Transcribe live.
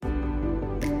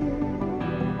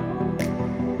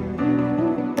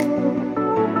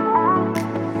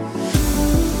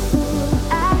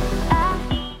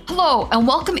Hello, and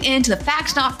welcome into the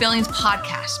Facts Not Feelings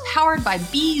podcast, powered by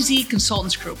BZ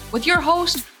Consultants Group, with your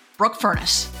host, Brooke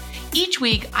Furness. Each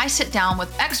week, I sit down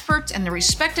with experts in their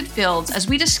respected fields as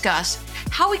we discuss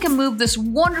how we can move this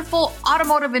wonderful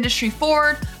automotive industry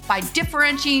forward by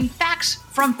differentiating facts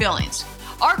from feelings.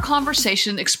 Our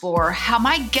conversation explores how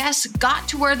my guests got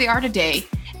to where they are today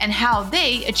and how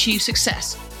they achieve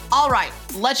success. All right,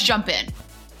 let's jump in.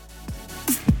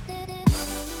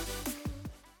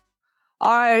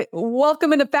 All right,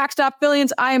 welcome into Facts Not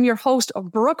Feelings. I am your host,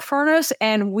 Brooke Furness,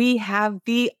 and we have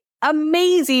the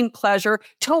amazing pleasure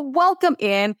to welcome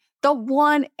in the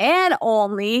one and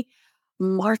only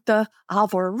Martha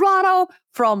Alvarado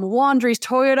from Wandry's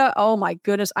Toyota. Oh my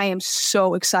goodness, I am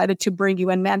so excited to bring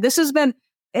you in, man. It's been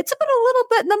a little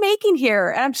bit in the making here,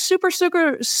 and I'm super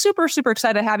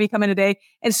excited to have you come in today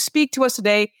and speak to us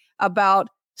today about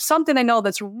something I know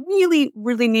that's really,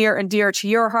 really near and dear to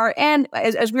your heart. And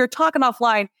as we were talking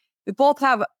offline, we both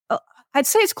have, I'd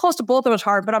say it's close to both of us'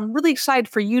 heart, but I'm really excited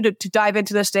for you to dive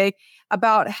into this day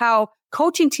about how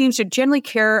coaching teams should generally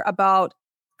care about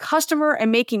customer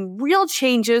and making real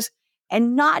changes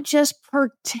and not just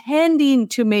pretending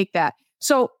to make that.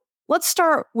 So let's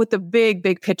start with the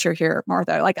big picture here,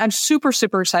 Martha. Like, I'm super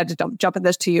excited to jump in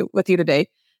this with you today,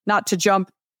 not to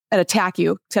jump and attack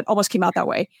you. It almost came out that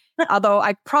way. Although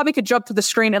I probably could jump to the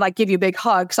screen and give you a big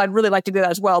hug, because I'd really like to do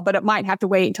that as well, but it might have to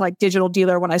wait until digital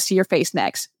dealer when I see your face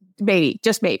next. Maybe,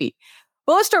 just maybe.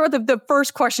 But let's start with the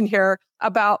first question here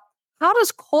about how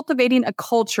does cultivating a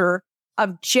culture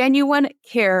of genuine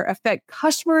care affect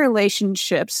customer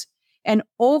relationships and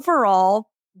overall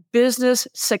business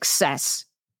success?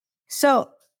 So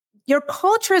your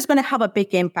culture is going to have a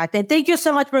big impact. And thank you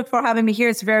so much, Brooke, for having me here.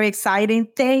 It's very exciting.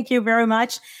 Thank you very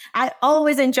much. I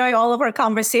always enjoy all of our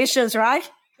conversations, right?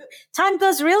 Time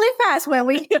goes really fast when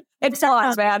we... It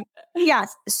does, man.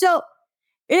 Yes. So,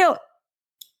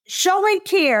 showing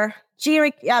care,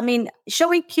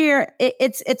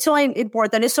 it's so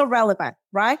important. It's so relevant,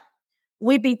 right?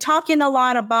 We've been talking a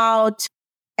lot about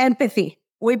empathy.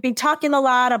 We've been talking a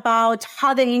lot about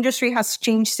how the industry has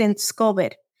changed since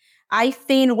COVID. I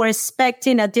think we're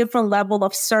expecting a different level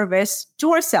of service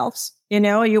to ourselves.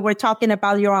 You were talking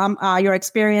about your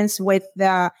experience with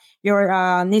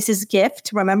your niece's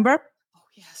gift, remember? Oh,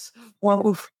 yes. Well,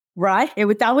 oof, right?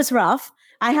 That was rough.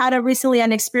 I had recently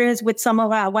an experience with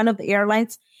one of the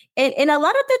airlines. And a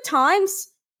lot of the times,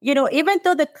 even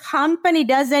though the company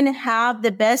doesn't have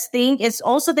the best thing, it's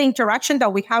also the interaction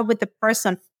that we have with the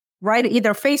person, right?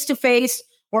 Either face to face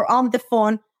or on the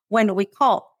phone when we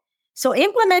call. So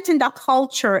implementing that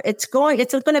culture, it's going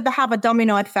to have a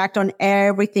domino effect on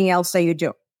everything else that you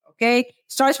do. Okay.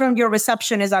 Starts from your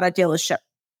receptionist at a dealership.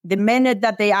 The minute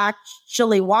that they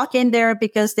actually walk in there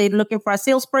because they're looking for a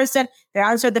salesperson, they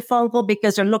answer the phone call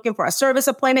because they're looking for a service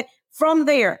appointment. From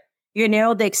there,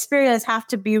 the experience have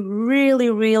to be really,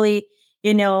 really,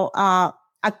 a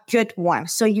good one.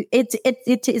 So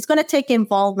it's going to take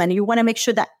involvement. You want to make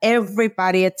sure that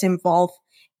everybody is involved.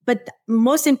 But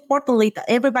most importantly, that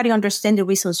everybody understands the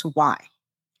reasons why.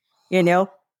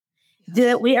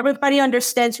 Everybody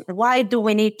understands why do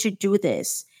we need to do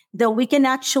this. That we can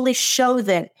actually show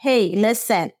them, hey,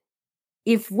 listen,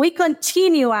 if we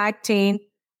continue acting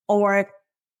or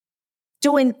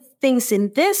doing things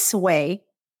in this way,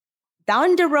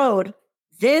 down the road,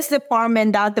 this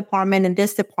department, that department, and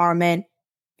this department,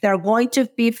 they're going to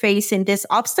be facing these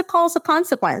obstacles or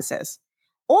consequences.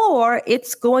 Or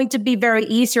it's going to be very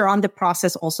easier on the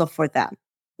process also for them.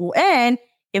 And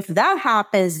if that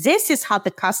happens, this is how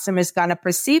the customer is going to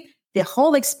perceive the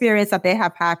whole experience that they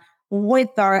have had with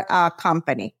our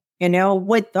company,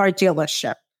 with our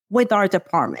dealership, with our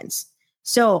departments.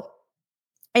 So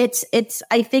I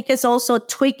think it's also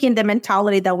tweaking the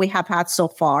mentality that we have had so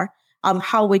far,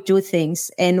 how we do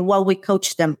things and what we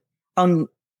coach them on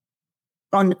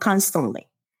constantly.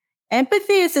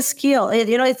 Empathy is a skill.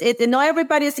 Not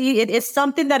everybody is. It's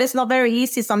something that is not very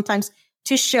easy sometimes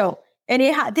to show, and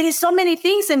there is so many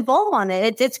things involved on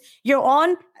it. It's your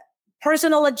own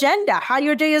personal agenda, how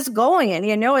your day is going, and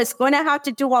it's going to have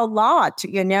to do a lot.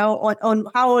 On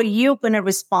how are you going to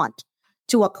respond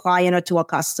to a client or to a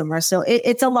customer. So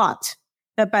it's a lot,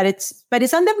 but it's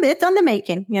on the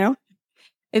making.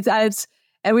 It's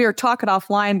and we were talking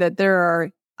offline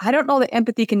that I don't know that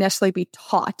empathy can necessarily be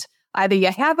taught. Either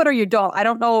you have it or you don't. I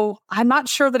don't know. I'm not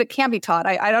sure that it can be taught.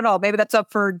 I don't know. Maybe that's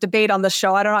up for debate on the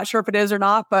show. I'm not sure if it is or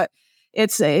not, but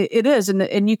it is.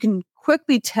 And you can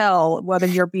quickly tell whether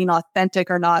you're being authentic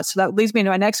or not. So that leads me to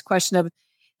my next question of,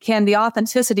 can the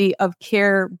authenticity of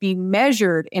care be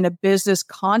measured in a business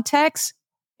context?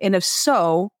 And if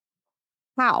so,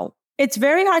 how? It's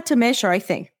very hard to measure, I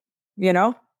think.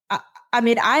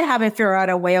 I haven't figured out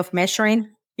a way of measuring,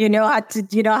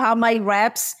 how my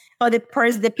reps or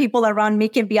the people around me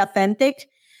can be authentic.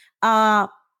 And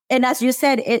as you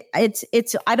said,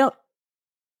 it's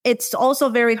also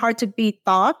very hard to be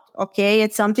taught. Okay.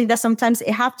 It's something that sometimes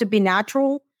it have to be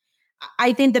natural.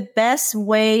 I think the best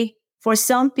way for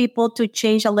some people to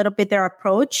change a little bit their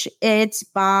approach, it's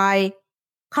by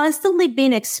constantly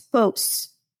being exposed,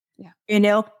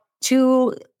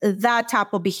 to that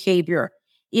type of behavior.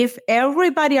 If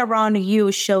everybody around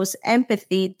you shows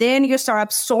empathy, then you start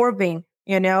absorbing,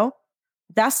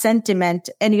 that sentiment,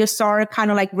 and you start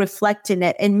kind of like reflecting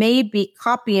it and maybe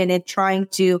copying it, trying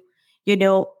to,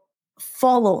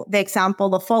 follow the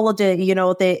example or follow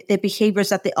the behaviors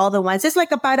that the other ones. It's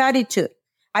like a bad attitude.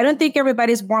 I don't think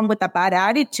everybody's born with a bad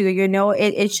attitude,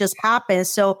 it just happens.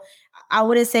 So I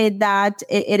wouldn't say that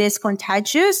it is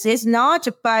contagious. It's not,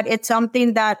 but it's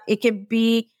something that it can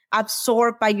be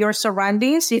absorbed by your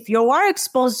surroundings. If you are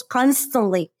exposed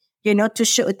constantly, to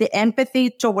show the empathy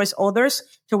towards others,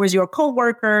 towards your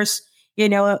coworkers,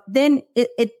 then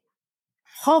it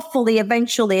hopefully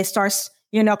eventually it starts,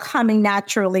 coming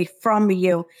naturally from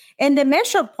you. And the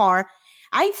measure part,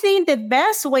 I think the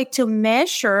best way to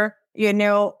measure,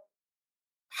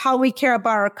 how we care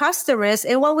about our customers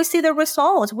and when we see the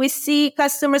results. We see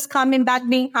customers coming back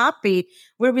being happy.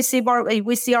 We see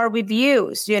our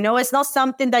reviews. It's not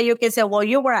something that you can say, well,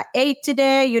 you were at 8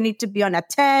 today, you need to be on a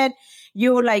 10.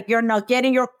 You're not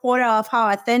getting your quota of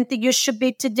how authentic you should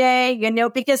be today,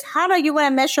 because how are you going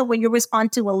to measure when you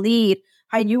respond to a lead,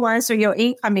 how you answer your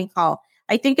incoming call?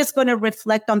 I think it's going to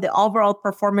reflect on the overall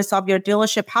performance of your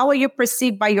dealership. How are you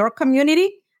perceived by your community?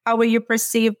 How are you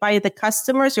perceived by the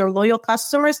customers, your loyal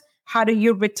customers? How do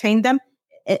you retain them?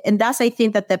 And that's, I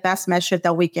think, that the best measure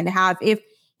that we can have.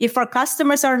 If our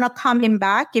customers are not coming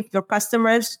back, if your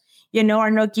customers, are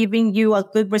not giving you a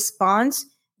good response,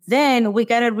 then we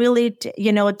got to really,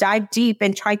 dive deep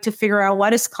and try to figure out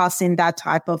what is causing that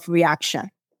type of reaction.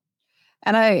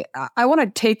 And I want to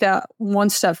take that one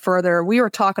step further. We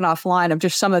were talking offline of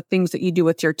just some of the things that you do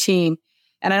with your team.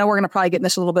 And I know we're going to probably get in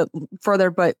this a little bit further,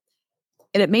 but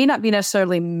and it may not be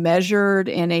necessarily measured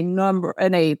in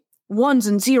a ones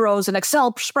and zeros, an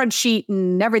Excel spreadsheet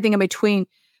and everything in between.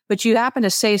 But you happen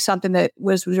to say something that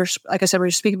was, like I said, we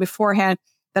were speaking beforehand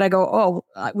that I go,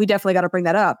 we definitely got to bring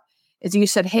that up. Is you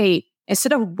said, hey,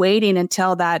 instead of waiting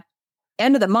until that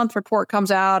end of the month report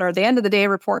comes out or the end of the day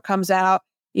report comes out,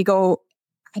 you go,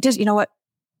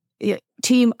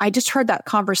 team, I just heard that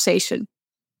conversation.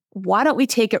 Why don't we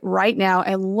take it right now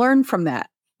and learn from that?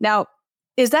 Now,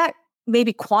 is that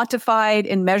maybe quantified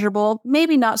and measurable?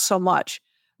 Maybe not so much,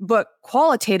 but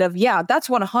qualitative, yeah, that's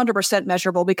 100%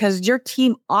 measurable because your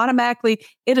team automatically,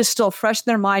 it is still fresh in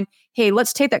their mind. Hey,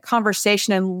 let's take that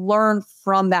conversation and learn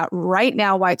from that right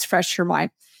now while it's fresh in your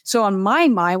mind. So on my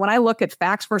mind, when I look at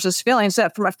facts versus feelings,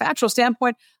 that from a factual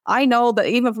standpoint, I know that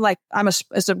even from as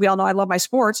we all know, I love my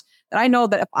sports, that I know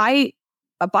that if I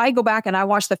go back and I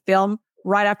watch the film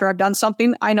right after I've done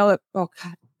something, I know that, oh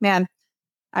God, man,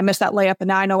 I missed that layup, and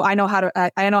now I know how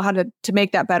to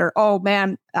make that better. Oh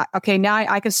man, okay, now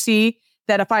I can see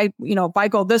that if I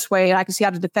go this way, I can see how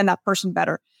to defend that person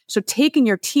better. So taking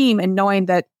your team and knowing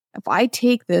that if I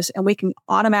take this and we can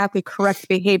automatically correct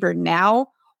behavior now,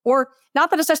 or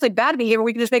not that it's necessarily bad behavior,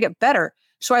 we can just make it better.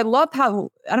 So I love how,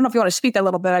 I don't know if you want to speak that a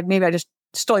little bit. Maybe I just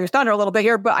stole your thunder a little bit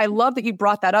here, but I love that you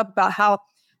brought that up about how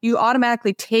you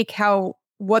automatically take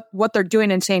what they're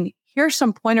doing and saying, here's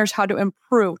some pointers how to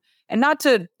improve. And I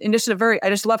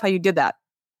just love how you did that.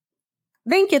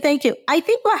 Thank you. I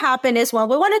think what happened is when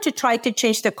we wanted to try to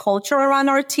change the culture around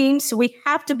our teams, we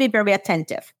have to be very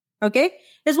attentive. Okay.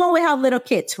 It's when we have little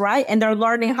kids, right? And they're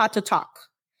learning how to talk.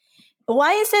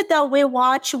 Why is it that we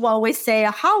watch what we say,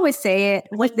 how we say it?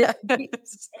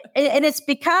 And it's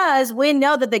because we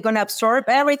know that they're going to absorb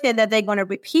everything, that they're going to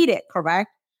repeat it, correct?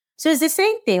 So it's the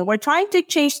same thing. We're trying to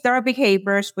change their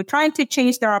behaviors. We're trying to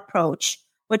change their approach.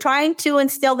 We're trying to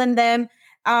instill in them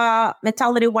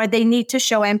mentality where they need to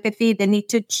show empathy. They need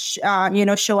to,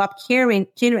 show up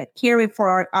caring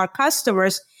for our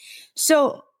customers.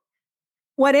 So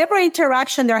whatever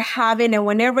interaction they're having and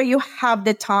whenever you have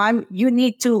the time, you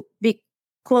need to be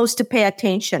close to pay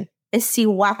attention and see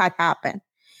what had happened.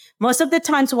 Most of the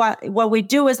times what we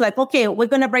do is like, okay, we're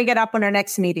going to bring it up on our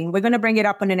next meeting. We're going to bring it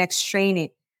up on the next training.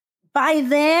 By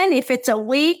then, if it's a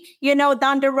week,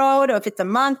 down the road, or if it's a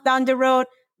month down the road,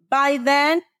 by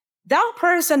then, that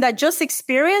person that just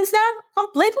experienced that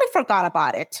completely forgot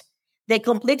about it. They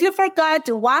completely forgot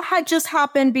what had just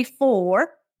happened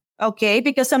before, okay?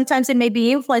 Because sometimes it may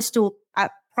be influenced to a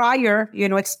prior,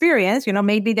 experience,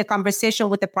 maybe the conversation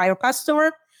with the prior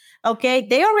customer. Okay.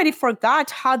 They already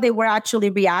forgot how they were actually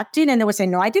reacting. And they would say,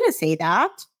 no, I didn't say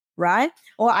that. Right.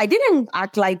 Or I didn't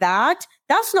act like that.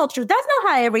 That's not true. That's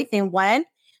not how everything went.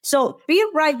 So be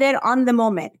right there on the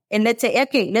moment. And let's say,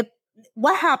 okay,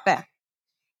 what happened?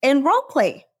 And role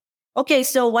play. Okay.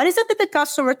 So what is it that the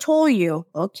customer told you?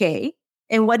 Okay.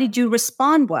 And what did you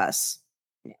respond was?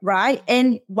 Right?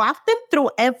 And walk them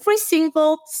through every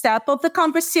single step of the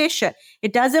conversation.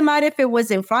 It doesn't matter if it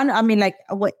was in front,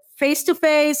 face to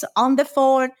face, on the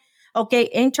phone, okay,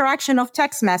 interaction of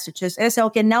text messages. And say,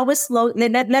 okay, now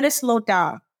let us slow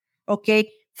down.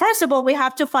 Okay. First of all, we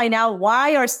have to find out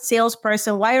why our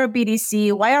salesperson, why our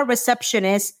BDC, why our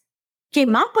receptionist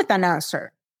came up with an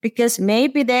answer. Because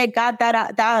maybe they got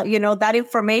that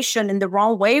information in the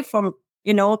wrong way from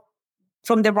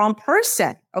the wrong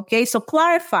person. Okay. So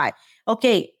clarify.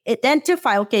 Okay.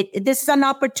 Identify. Okay. This is an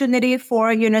opportunity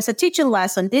for, it's a teaching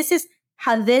lesson. This is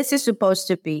how this is supposed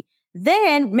to be.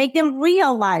 Then make them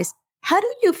realize, how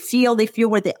do you feel if you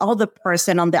were the other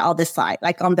person on the other side,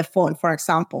 like on the phone, for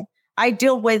example? I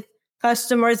deal with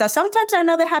customers that sometimes are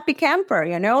another happy camper,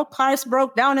 cars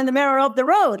broke down in the middle of the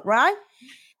road, right?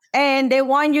 And they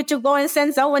want you to go and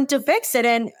send someone to fix it.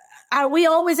 And are we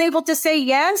always able to say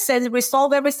yes and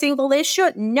resolve every single issue?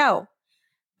 No.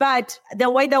 But the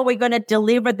way that we're going to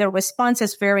deliver the response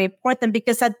is very important,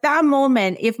 because at that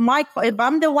moment, if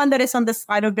I'm the one that is on the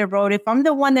side of the road, if I'm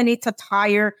the one that needs a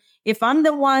tire, if I'm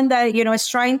the one that, is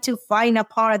trying to find a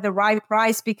part at the right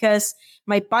price because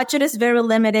my budget is very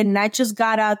limited and I just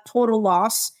got a total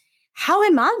loss, how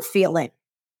am I feeling?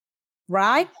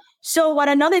 Right? So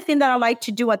another thing that I like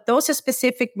to do at those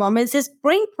specific moments is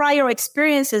bring prior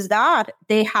experiences that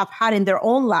they have had in their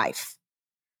own life.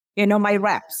 My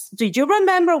reps. Did you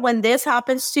remember when this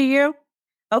happens to you?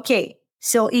 Okay.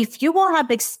 So if you won't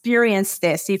have experienced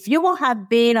this, if you won't have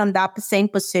been on that same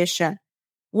position,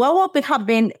 what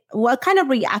kind of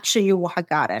reaction you will have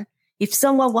gotten if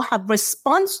someone will have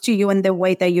response to you in the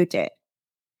way that you did?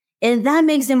 And that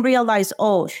makes them realize,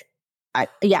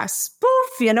 yes,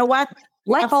 poof, you know what?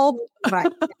 Let hope.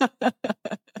 Right.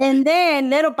 And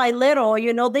then little by little,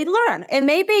 they learn. And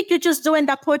maybe you're just doing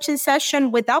that coaching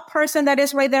session with that person that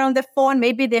is right there on the phone.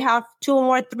 Maybe they have 2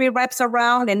 or 3 reps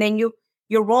around, and then you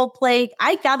role play.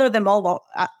 I gather them all,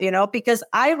 because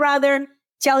I rather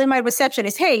telling my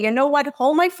receptionist, hey, you know what?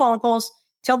 Hold my phone calls.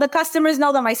 Tell the customers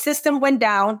know that my system went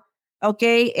down.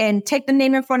 Okay. And take the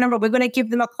name and phone number. We're going to give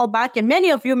them a call back. And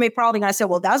many of you may probably going to say,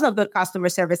 well, that's not good customer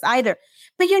service either.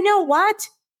 But you know what?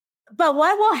 But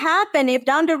what will happen if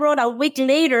down the road, a week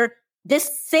later,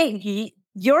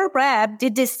 your rep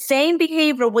did the same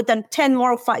behavior with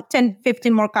 10,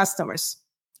 15 more customers?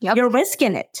 Yep. You're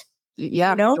risking it.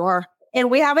 Yeah, sure.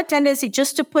 And we have a tendency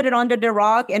just to put it under the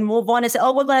rug and move on and say,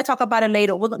 oh, we're going to talk about it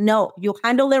later. No, you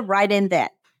handle it right in there,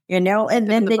 and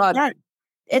then they learn.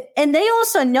 And they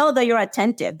also know that you're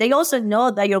attentive. They also know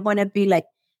that you're going to be like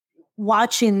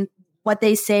watching what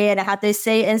they say and how they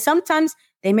say. And sometimes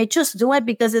they may just do it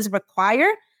because it's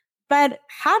required, but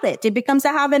it becomes a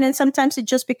habit. And sometimes it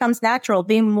just becomes natural,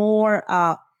 being more,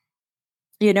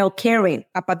 caring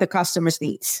about the customer's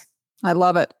needs. I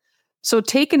love it. So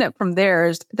taking it from there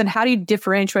is then how do you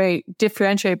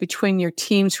differentiate between your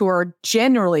teams who are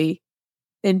genuinely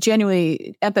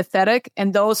empathetic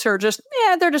and those who are just,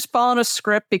 they're just following a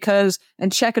script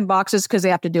and checking boxes because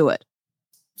they have to do it?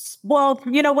 Well,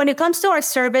 when it comes to our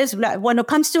service, when it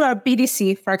comes to our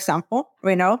BDC, for example,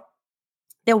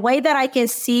 the way that I can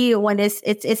see when it's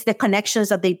the connections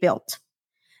that they built.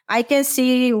 I can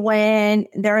see when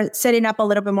they're setting up a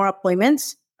little bit more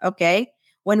appointments. Okay.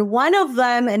 When one of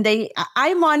them,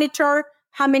 I monitor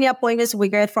how many appointments we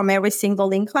get from every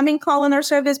single incoming call in our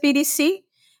service BDC.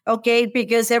 Okay.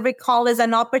 Because every call is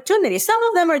an opportunity. Some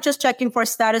of them are just checking for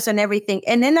status and everything.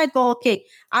 And then I go, okay,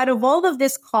 out of all of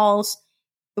these calls,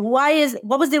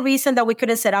 what was the reason that we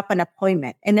couldn't set up an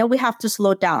appointment? And then we have to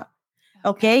slow down.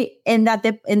 Okay. And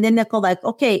then they go like,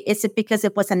 okay, is it because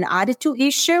it was an attitude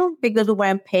issue? Because we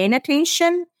weren't paying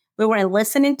attention? We weren't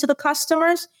listening to the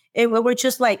customers? And we were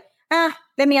just like,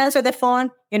 let me answer the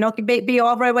phone, be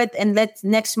over with, and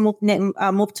let's move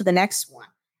to the next one.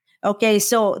 Okay.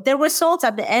 So the results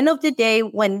at the end of the day,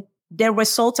 when the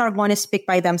results are going to speak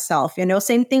by themselves,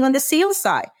 same thing on the sales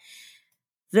side.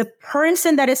 The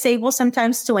person that is able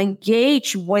sometimes to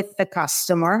engage with the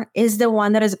customer is the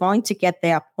one that is going to get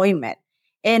the appointment.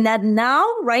 And that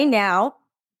right now,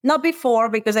 not before,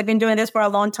 because I've been doing this for a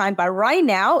long time, but right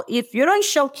now, if you don't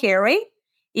show caring,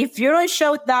 if you don't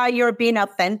show that you're being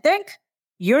authentic,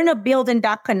 you're not building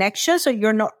that connection. So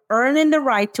you're not earning the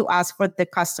right to ask for the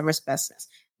customer's business.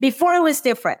 Before it was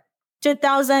different.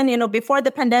 2000, before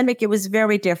the pandemic, it was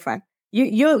very different.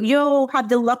 You have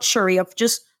the luxury of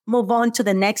just move on to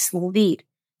the next lead.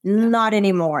 Not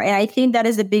anymore. And I think that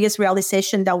is the biggest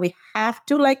realization that we have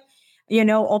to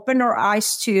open our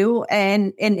eyes to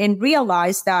and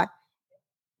realize that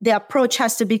the approach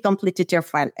has to be completely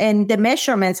different and the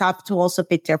measurements have to also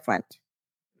be different.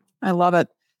 I love it.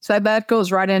 So that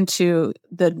goes right into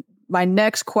my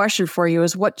next question for you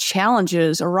is what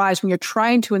challenges arise when you're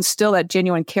trying to instill that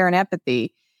genuine care and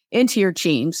empathy into your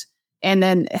teams? And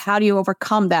then how do you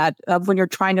overcome that when you're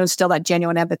trying to instill that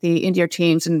genuine empathy into your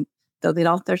teams? And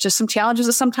there's just some challenges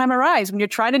that sometimes arise when you're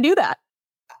trying to do that.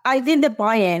 I think the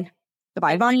buy-in.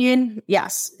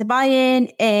 Yes. The buy-in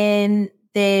and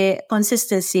the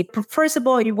consistency. First of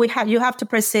all, you have to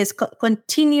persist,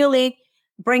 continually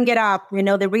bring it up.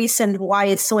 The reason why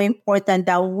it's so important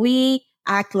that we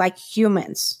act like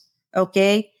humans,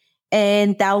 okay?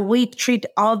 And that we treat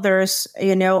others,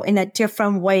 in a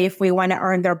different way if we want to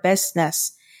earn their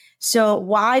business. So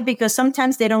why? Because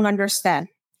sometimes they don't understand.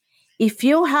 If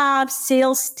you have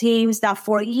sales teams that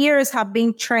for years have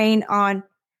been trained on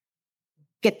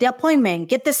get the appointment,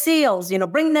 get the sales,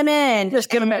 bring them in. Just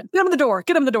get them on the door.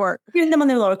 Get them on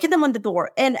the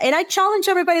door. And I challenge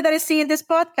everybody that is seeing this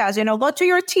podcast, go to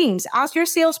your teams, ask your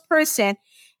salesperson,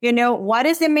 what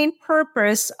is the main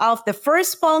purpose of the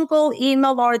first phone call,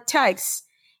 email, or text,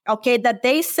 okay, that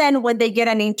they send when they get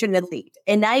an internet lead.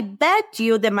 And I bet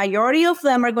you the majority of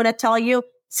them are going to tell you,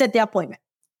 set the appointment.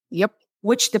 Yep.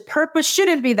 Which the purpose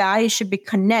shouldn't be that. It should be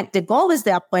connect. The goal is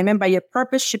the appointment, but your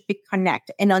purpose should be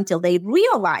connect. And until they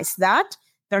realize that,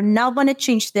 they're not going to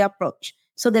change the approach.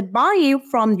 So the buy-in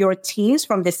from your teams,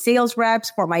 from the sales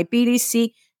reps, for my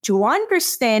BDC, to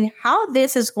understand how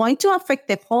this is going to affect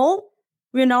the whole,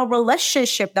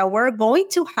 relationship that we're going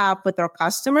to have with our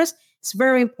customers, it's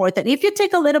very important. If you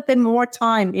take a little bit more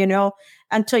time,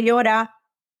 and Toyota,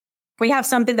 we have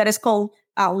something that is called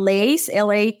LACE,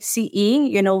 LACE,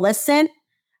 listen,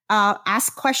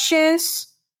 ask questions,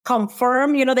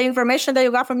 confirm, the information that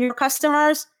you got from your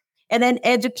customers, and then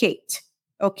educate,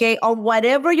 okay, on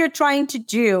whatever you're trying to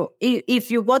do.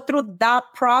 If you go through that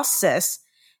process,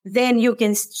 then you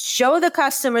can show the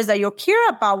customers that you care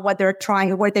about what they're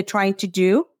trying to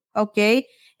do, okay,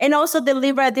 and also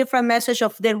deliver a different message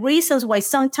of the reasons why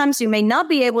sometimes you may not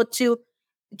be able to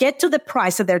get to the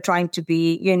price that they're trying to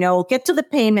be, get to the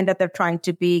payment that they're trying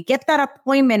to be, get that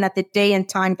appointment at the day and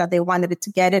time that they wanted it to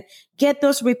get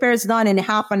those repairs done in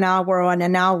half an hour or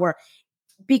an hour.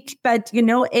 But,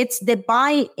 it's the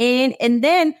buy-in. And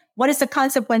then what is the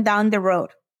consequence down the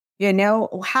road?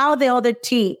 How the other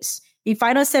teams, if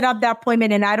I don't set up the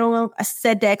appointment and I don't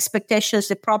set the expectations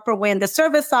the proper way on the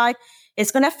service side, it's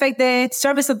going to affect the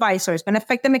service advisor. It's going to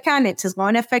affect the mechanics. It's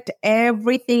going to affect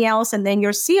everything else. And then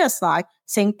your CS side,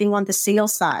 same thing on the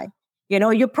sales side.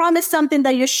 You promised something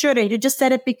that you shouldn't. You just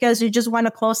said it because you just want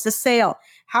to close the sale.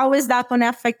 How is that going to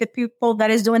affect the people that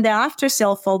is doing the after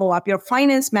sale follow-up, your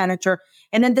finance manager?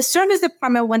 And then the service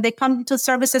department, when they come to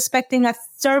service expecting a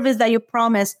service that you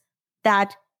promised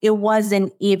that it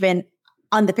wasn't even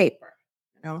on the paper.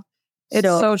 It's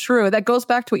so true. That goes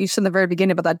back to what you said in the very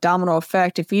beginning about that domino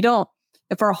effect.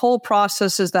 If our whole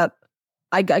process is that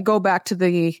I go back to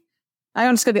the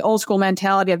old school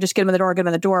mentality of just get them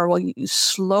in the door. Well, you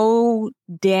slow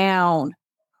down.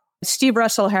 Steve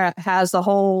Russell has the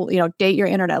whole, date your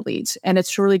internet leads. And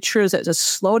it's really true is that just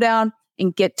slow down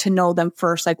and get to know them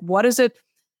first. Like, what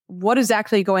is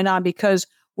actually going on? Because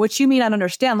what you may not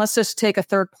understand, let's just take a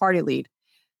third party lead.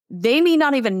 They may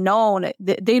not even know,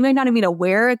 they may not even be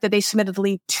aware that they submitted the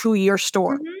lead to your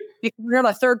store. Mm-hmm. Because you're on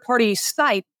a third party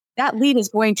site, that lead is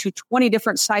going to 20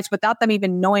 different sites without them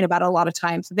even knowing about it a lot of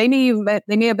times. They may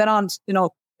have been on,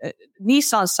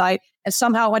 Nissan site and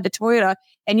somehow went to Toyota,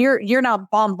 and you're now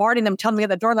bombarding them, telling me at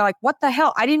the door, and they're like, what the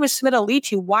hell? I didn't even submit a lead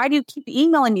to you. Why do you keep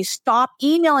emailing me? Stop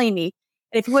emailing me.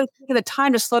 And if you would take the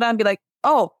time to slow down and be like,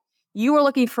 oh, you were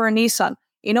looking for a Nissan.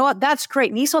 You know what? That's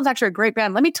great. Nissan's actually a great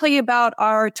brand. Let me tell you about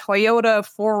our Toyota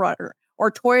 4Runner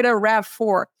or Toyota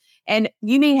RAV4. And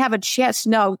you may have a chance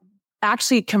now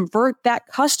actually convert that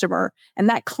customer and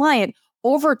that client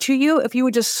over to you if you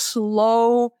would just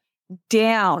slow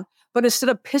down. But instead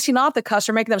of pissing off the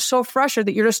customer, making them so frustrated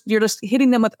that you're just hitting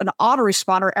them with an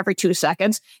autoresponder every 2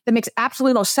 seconds that makes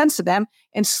absolutely no sense to them,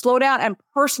 and slow down and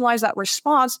personalize that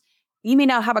response, you may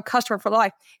now have a customer for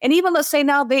life. And even let's say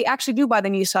now they actually do buy the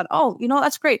Nissan. Oh,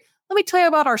 that's great. Let me tell you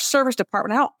about our service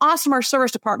department, how awesome our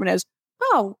service department is.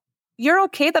 Oh, you're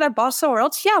okay that I bought somewhere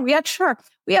else? Yeah, sure.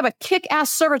 We have a kick-ass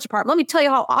service department. Let me tell you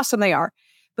how awesome they are.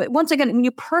 But once again, when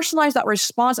you personalize that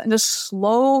response and just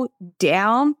slow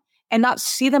down and not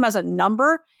see them as a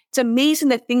number, it's amazing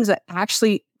the things that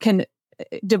actually can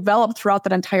develop throughout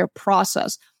that entire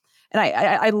process. And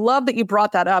I love that you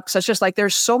brought that up. So it's just like,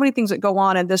 there's so many things that go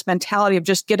on in this mentality of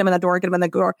just get them in the door, get them in the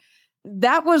door.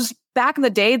 That was back in the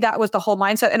day, that was the whole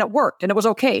mindset, and it worked and it was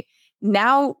okay.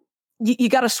 Now you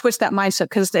got to switch that mindset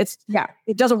because it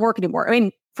doesn't work anymore. I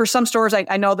mean, for some stores,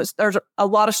 I know that there's a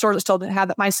lot of stores that still have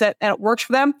that mindset and it works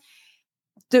for them.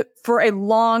 For a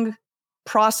long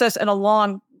process and a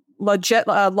long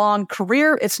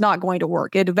career, it's not going to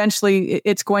work.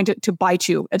 It's going to bite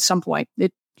you at some point.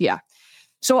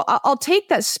 So I'll take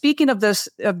that. Speaking of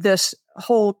this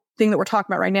whole thing that we're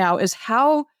talking about right now, is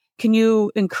how can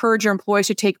you encourage your employees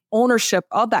to take ownership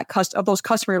of those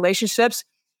customer relationships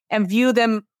and view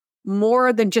them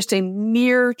more than just a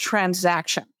mere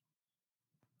transaction?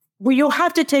 Well, you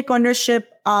have to take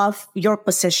ownership of your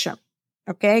position.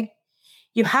 Okay.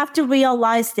 You have to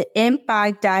realize the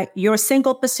impact that your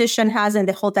single position has in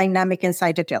the whole dynamic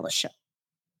inside the dealership.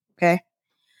 Okay.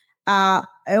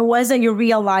 Once you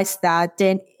realize that,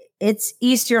 then it's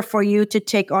easier for you to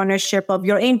take ownership of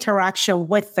your interaction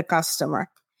with the customer.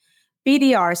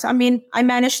 BDRs. I mean, I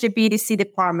manage the BDC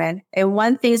department. And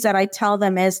one thing that I tell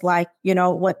them is like,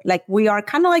 we are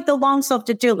kind of like the lungs of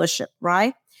the dealership,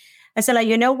 right? I said, like,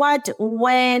 you know what?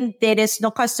 When there is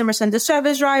no customers in the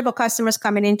service drive or customers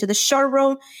coming into the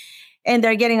showroom and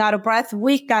they're getting out of breath,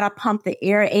 we got to pump the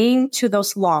air into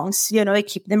those lungs, and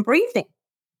keep them breathing.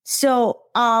 So,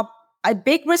 a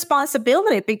big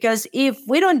responsibility, because if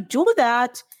we don't do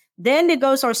that, then it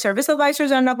goes, our service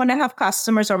advisors are not going to have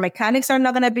customers, or mechanics are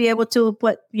not going to be able to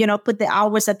put the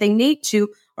hours that they need to,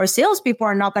 or salespeople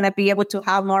are not going to be able to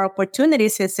have more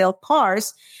opportunities to sell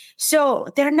cars. So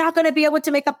they're not going to be able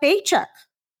to make a paycheck,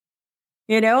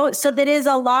 So there is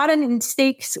a lot of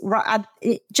stakes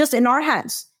just in our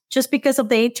hands, just because of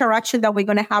the interaction that we're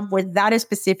going to have with that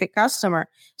specific customer.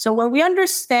 So when we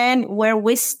understand where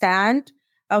we stand,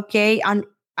 okay,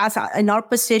 in our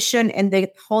position and the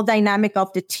whole dynamic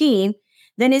of the team,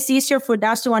 then it's easier for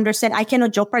us to understand I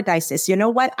cannot jeopardize this. You know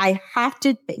what? I have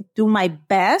to do my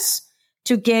best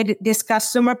to get this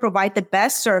customer, provide the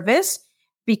best service,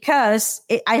 because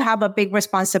I have a big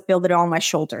responsibility on my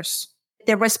shoulders.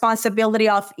 The responsibility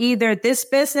of either this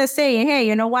business saying, hey,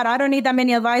 you know what? I don't need that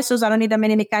many advisors. I don't need that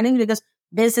many mechanics because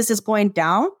business is going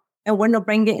down and we're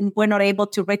not able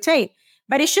to retain.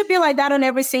 But it should be like that on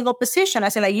every single position. I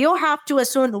say, like, you have to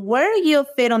assume where you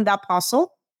fit on that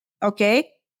puzzle. Okay.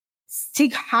 See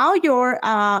how your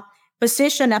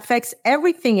position affects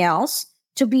everything else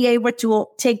to be able to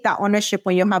take that ownership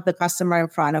when you have the customer in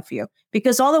front of you,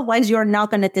 because otherwise you're not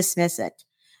going to dismiss it.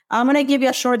 I'm going to give you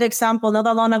a short example. Not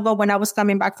that long ago, when I was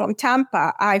coming back from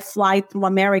Tampa, I fly through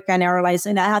American Airlines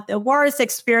and I had the worst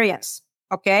experience.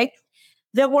 Okay.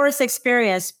 The worst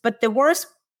experience, but the worst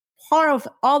part of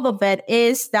all of it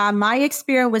is that my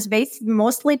experience was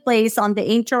mostly based on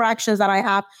the interactions that I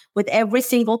have with every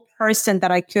single person that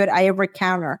I ever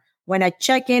encounter. When I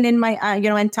check in my,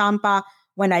 in Tampa,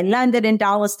 when I landed in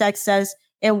Dallas, Texas,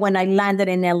 and when I landed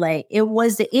in LA, it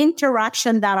was the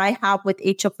interaction that I have with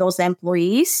each of those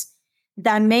employees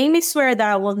that made me swear that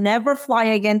I will never fly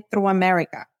again through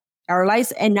America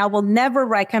Airlines, and I will never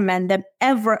recommend them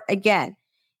ever again.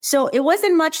 So it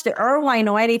wasn't much the airline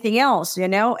or anything else,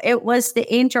 it was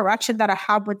the interaction that I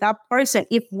have with that person.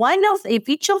 If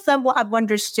each of them will have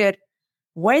understood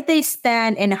where they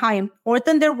stand and how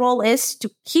important their role is to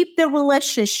keep the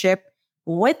relationship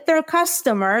with their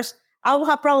customers, I will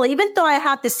have probably, even though I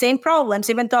had the same problems,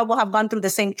 even though I will have gone through the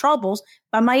same troubles,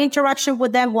 but my interaction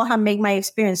with them will have made my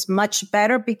experience much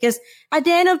better, because at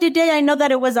the end of the day, I know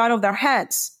that it was out of their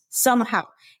hands somehow,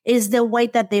 is the way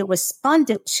that they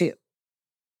responded to.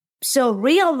 So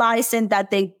realizing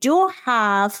that they do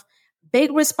have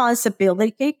big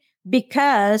responsibility,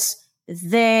 because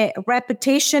the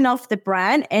reputation of the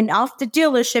brand and of the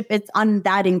dealership is on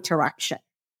that interaction.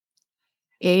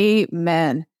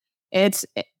 Amen. I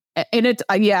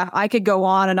could go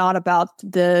on and on about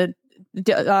the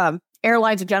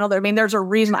airlines in general. I mean, there's a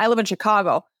reason I live in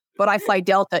Chicago, but I fly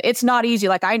Delta. It's not easy.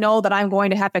 Like, I know that I'm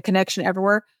going to have a connection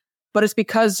everywhere, but it's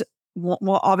because,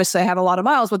 well, obviously I have a lot of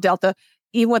miles with Delta.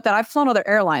 Even with that, I've flown other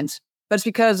airlines, but it's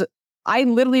because I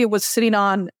literally was sitting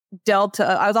on Delta.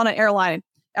 I was on an airline.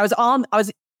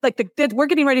 We're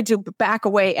getting ready to back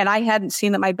away, and I hadn't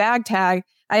seen that my bag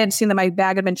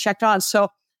had been checked on. So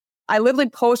I literally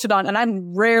posted on, and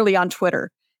I'm rarely on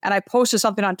Twitter, and I posted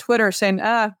something on Twitter saying,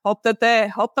 hope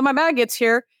that my bag gets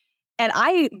here. And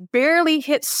I barely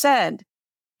hit send,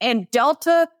 and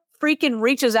Delta freaking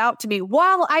reaches out to me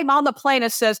while I'm on the plane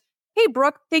and says, hey,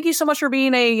 Brooke, thank you so much for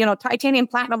being a, titanium,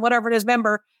 platinum, whatever it is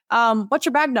member. What's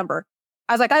your bag number?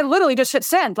 I was like, I literally just hit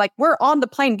send. Like, we're on the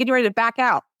plane getting ready to back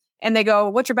out. and they go,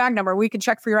 what's your bag number? We can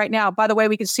check for you right now. By the way,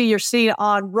 we can see your seat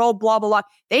on row, blah, blah, blah.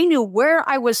 They knew where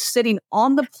I was sitting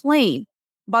on the plane.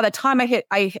 By the time I hit,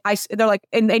 they're like,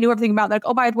 and they knew everything about it. Like,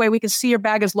 oh, by the way, we can see your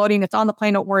bag is loading. It's on the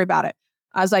plane. Don't worry about it.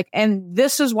 I was like, and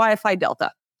this is why I fly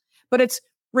Delta. But it's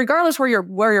regardless where your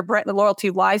brand and loyalty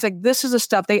lies, like this is the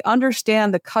stuff they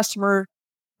understand the customer.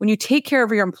 When you take care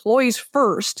of your employees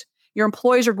first, your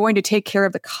employees are going to take care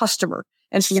of the customer.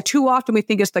 And so too often we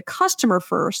think it's the customer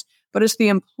first, but it's the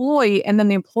employee. And then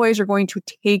the employees are going to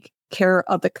take care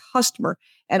of the customer.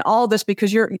 And all of this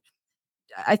because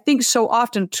I think so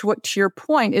often to your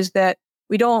point is that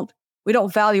we don't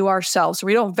value ourselves.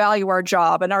 We don't value our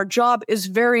job, and our job is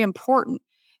very important.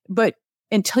 But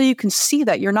until you can see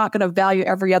that, you're not going to value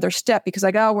every other step because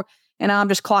and I'm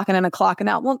just clocking in and clocking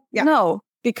out. Well, no,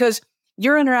 because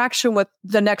your interaction with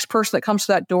the next person that comes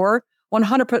to that door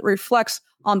 100% reflects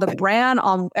on the brand,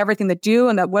 on everything they do,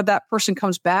 and that when that person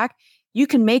comes back, you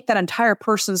can make that entire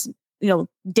person's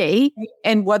day,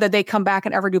 and whether they come back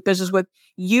and ever do business with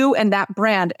you and that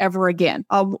brand ever again.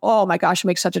 Oh my gosh, it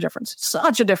makes such a difference.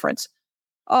 Such a difference.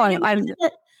 Oh,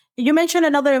 you mentioned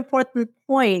another important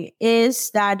point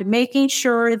is that making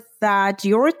sure that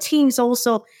your teams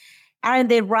also are in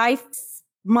the right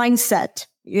mindset,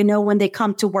 when they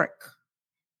come to work.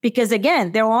 Because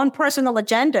again, their own personal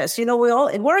agendas,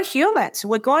 we're humans.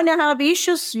 We're going to have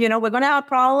issues, we're going to have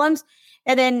problems,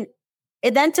 and then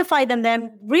identify them,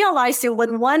 then realizing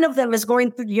when one of them is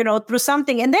going through, through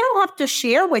something, and they don't have to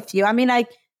share with you. I mean,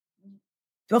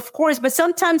 of course, but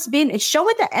sometimes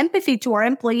showing the empathy to our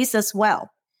employees as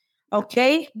well.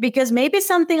 Okay. Because maybe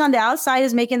something on the outside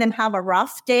is making them have a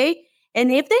rough day.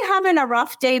 And if they're having a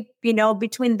rough day,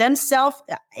 between themselves,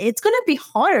 it's going to be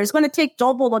harder. It's going to take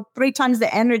double or 3 times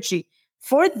the energy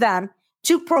for them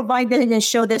to provide them and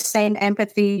show the same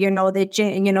empathy,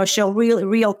 show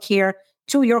real care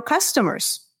to your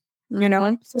customers,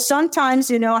 So sometimes,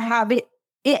 have it,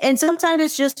 and sometimes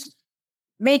it's just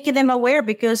making them aware,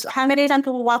 because how many times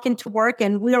people walk into work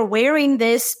and we are wearing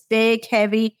this big,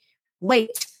 heavy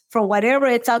weight for whatever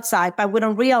it's outside, but we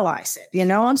don't realize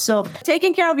it, So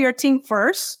taking care of your team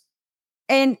first.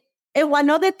 And one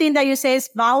other thing that you say is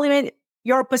valuing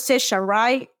your position,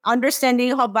 right?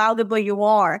 Understanding how valuable you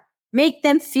are. Make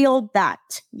them feel that.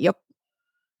 Yep.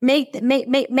 Make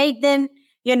them,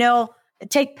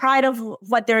 take pride of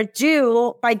what they're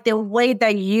due by the way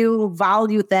that you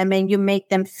value them and you make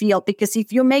them feel. Because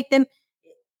if you make them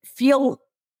feel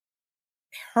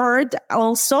heard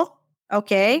also,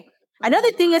 okay.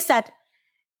 Another thing is that,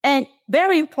 and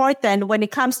very important when it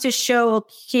comes to show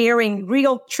caring,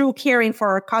 real, true caring for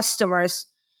our customers,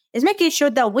 is making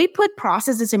sure that we put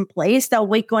processes in place that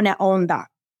we're going to own that.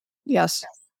 Yes.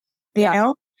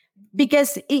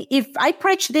 Because if I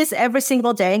preach this every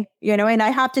single day, and I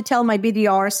have to tell my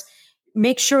BDRs,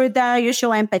 make sure that you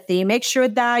show empathy, make sure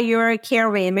that you're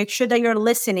caring, make sure that you're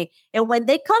listening. And when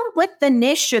they come with an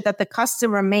issue that the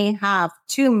customer may have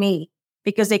to me,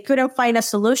 because they couldn't find a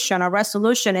solution or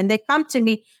resolution, and they come to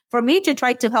me for me to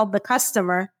try to help the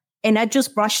customer, and I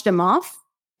just brush them off,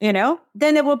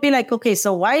 then it will be like, okay,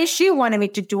 so why is she wanting me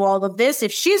to do all of this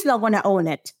if she's not going to own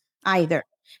it either?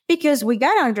 Because we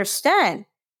got to understand,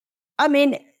 I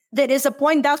mean, there is a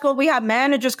point, that's what we have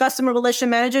managers, customer relation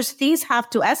managers, things have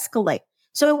to escalate.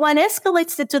 So when it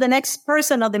escalates it to the next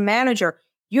person or the manager,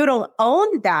 you don't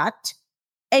own that,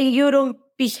 and you don't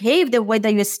behave the way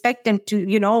that you expect them to,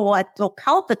 to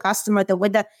help the customer the way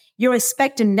that you're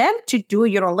expecting them to do.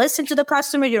 You don't listen to the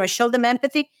customer. You don't show them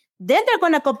empathy. Then they're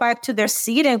going to go back to their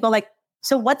seat and go like,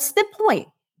 so what's the point?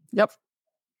 Yep.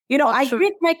 I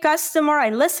greet my customer. I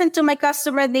listen to my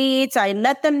customer needs. I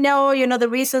let them know, the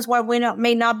reasons why we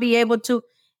may not be able to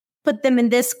put them in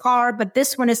this car, but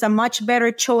this one is a much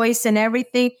better choice and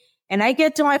everything. And I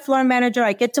get to my floor manager,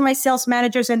 I get to my sales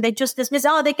managers, and they just dismiss,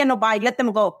 they cannot buy, let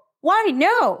them go. Why?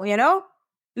 No,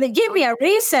 They give me a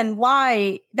reason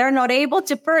why they're not able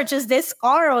to purchase this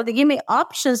car, or they give me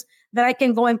options that I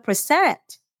can go and present.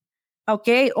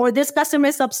 Okay. Or this customer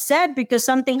is upset because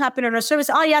something happened in our service.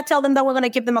 Oh yeah, tell them that we're going to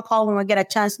give them a call when we get a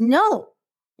chance. No,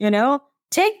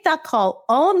 take that call,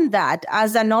 own that.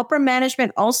 As an upper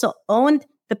management, also own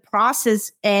the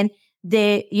process and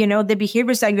the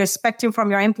behaviors that you're expecting from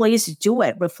your employees. Do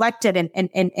it, reflect it,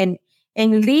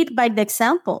 and lead by the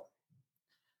example.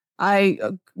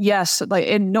 Yes, like,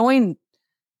 and knowing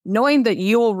that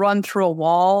you will run through a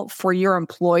wall for your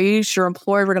employees are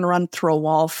going to run through a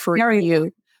wall for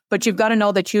you. But you've got to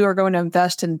know that you are going to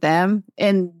invest in them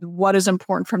and what is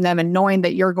important from them, and knowing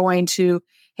that you're going to,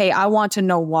 hey, I want to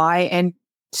know why, and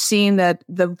seeing that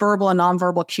the verbal and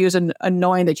nonverbal cues and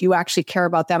knowing that you actually care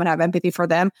about them and have empathy for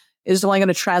them is only going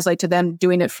to translate to them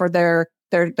doing it for their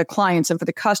the clients and for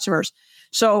the customers.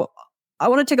 So I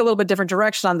want to take a little bit different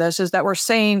direction on this, is that we're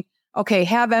saying, okay,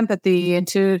 have empathy I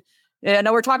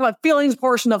know we're talking about feelings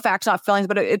portion of facts, not feelings,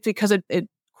 but it's because it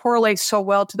correlates so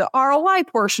well to the ROI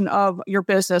portion of your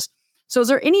business. So is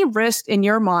there any risk in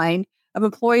your mind of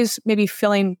employees maybe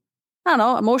feeling, I don't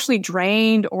know, emotionally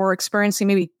drained or experiencing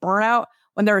maybe burnout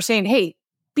when they're saying, hey,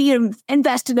 be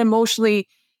invested emotionally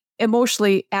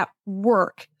at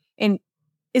work? And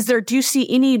do you see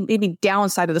any maybe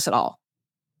downside of this at all?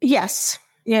 Yes.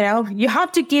 You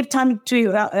have to give time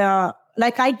to,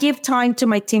 like I give time to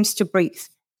my teams to breathe.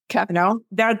 Okay.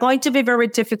 There are going to be very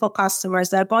difficult customers.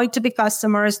 There are going to be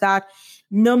customers that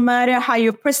no matter how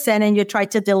you present and you try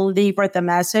to deliver the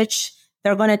message,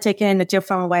 they're going to take it in a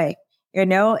different way,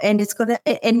 and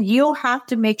and you have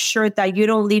to make sure that you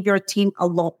don't leave your team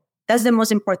alone. That's the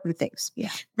most important things.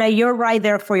 Yeah. That you're right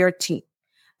there for your team.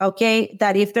 Okay.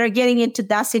 That if they're getting into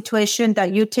that situation,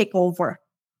 that you take over.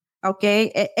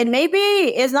 Okay. And maybe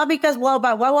it's not because,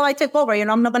 but why will I take over?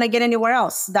 I'm not going to get anywhere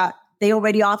else that they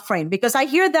already offering. Because I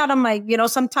hear that on my,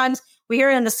 sometimes we hear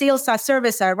it on the sales side,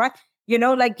 service side, right?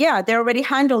 They're already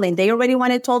handling. They already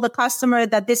want to tell the customer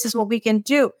that this is what we can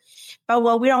do. But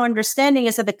what we are understanding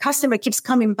is that the customer keeps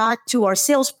coming back to our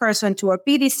salesperson, to our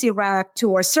BDC rep,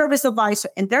 to our service advisor,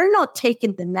 and they're not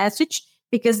taking the message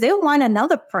because they want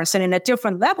another person in a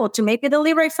different level to maybe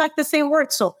deliver exactly the same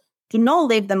word. So do not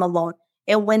leave them alone.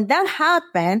 And when that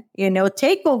happened,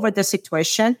 take over the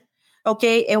situation.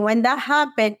 Okay. And when that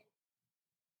happened,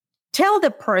 tell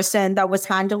the person that was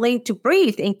handling to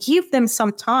breathe and give them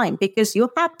some time, because you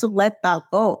have to let that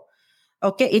go.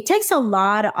 Okay. It takes a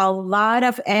lot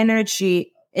of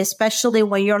energy, especially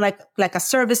when you're like a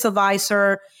service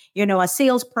advisor, a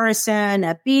salesperson,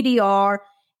 a BDR,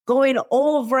 going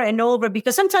over and over,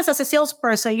 because sometimes as a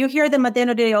salesperson, you hear them at the end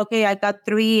of the day, okay, I got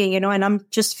 3, and I'm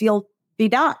just feel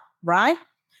beat up, right?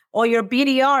 Or your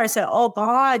BDR said, oh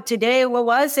God, today, what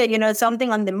was it?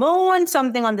 Something on the moon,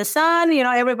 something on the sun.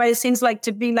 Everybody seems like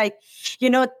to be like,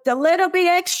 a little bit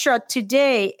extra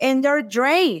today, and they're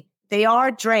drained. They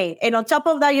are drained. And on top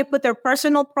of that, you put their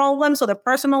personal problems or their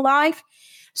personal life.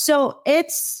 So I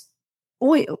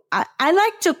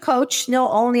like to coach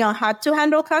not only on how to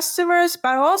handle customers,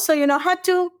 but also, how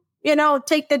to,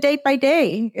 take the day by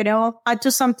day, how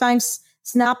to sometimes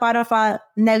snap out of a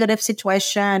negative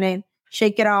situation and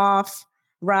shake it off,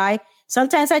 right?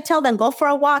 Sometimes I tell them, go for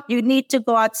a walk. You need to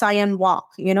go outside and walk.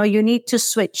 You need to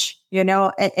switch,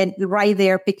 and right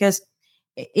there, because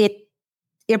it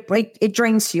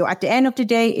drains you. At the end of the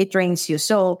day, it drains you.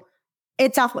 So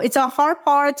it's a hard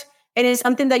part. It is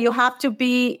something that you have to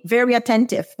be very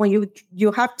attentive. When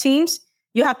you have teams,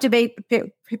 you have to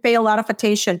pay a lot of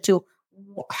attention to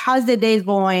how's the day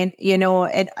going,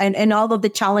 and all of the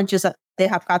challenges that they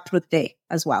have got through the day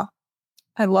as well.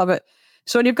 I love it.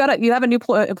 So you have a new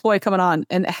employee coming on,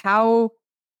 and how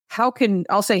can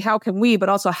we, but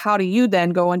also how do you then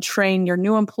go and train your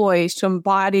new employees to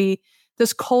embody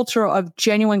this culture of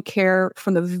genuine care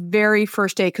from the very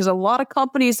first day? Because a lot of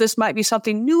companies, this might be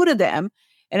something new to them.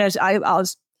 And as I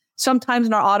was sometimes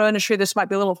in our auto industry, this might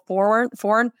be a little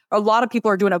foreign. A lot of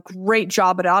people are doing a great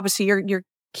job, but obviously you're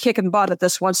kicking butt at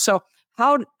this one. So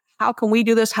how can we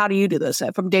do this? How do you do this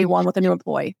from day one with a new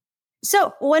employee?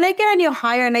 So when I get a new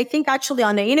hire, and I think actually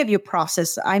on the interview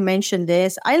process, I mentioned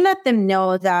this, I let them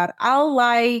know that I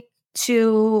like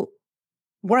to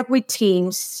work with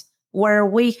teams where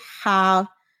we have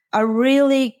a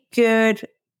really good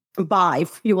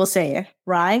vibe, you will say,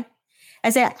 right?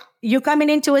 I say, you're coming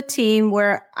into a team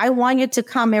where I want you to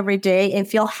come every day and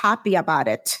feel happy about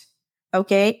it.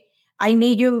 Okay. I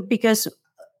need you, because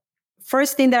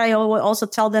first thing that I also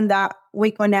tell them that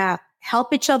we're going to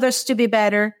help each other to be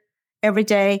better every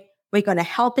day. We're going to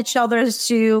help each other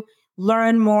to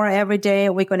learn more every day.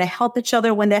 We're going to help each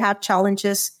other when they have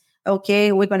challenges.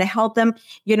 Okay. We're going to help them,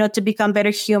 to become better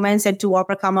humans and to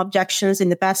overcome objections in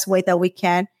the best way that we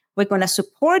can. We're going to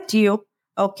support you.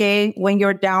 Okay. When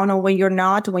you're down or when you're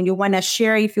not, when you want to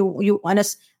share, if you want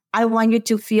us, I want you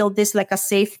to feel this like a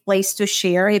safe place to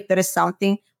share if there is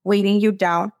something weighing you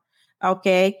down.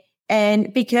 Okay.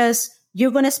 And because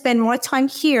you're going to spend more time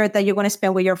here than you're going to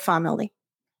spend with your family.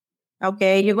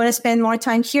 Okay. You're going to spend more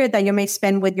time here than you may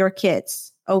spend with your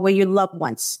kids or with your loved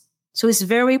ones. So it's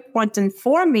very important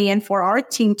for me and for our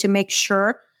team to make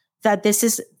sure that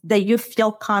that you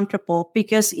feel comfortable,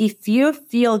 because if you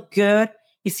feel good,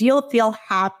 if you feel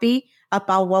happy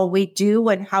about what we do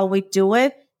and how we do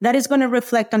it, that is going to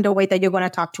reflect on the way that you're going to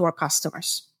talk to our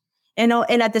customers. And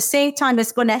at the same time,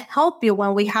 it's going to help you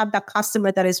when we have that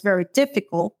customer that is very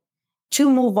difficult to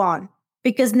move on,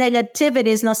 because negativity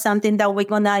is not something that we're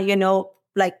going to,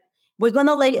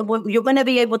 You're going to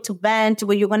be able to vent,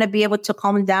 you're going to be able to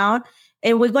calm down,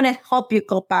 and we're going to help you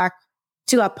go back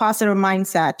to a positive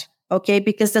mindset, okay?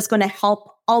 Because that's going to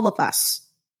help all of us,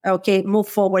 okay, move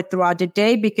forward throughout the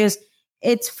day, because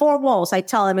it's 4 walls. I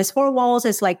tell them it's 4 walls.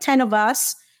 It's like 10 of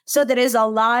us. So there is a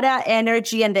lot of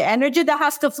energy, and the energy that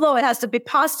has to flow, it has to be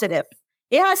positive.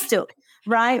 It has to,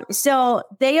 right? So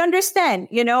they understand,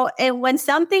 and when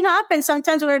something happens,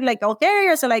 sometimes we're like,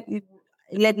 okay, so like,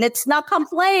 let's not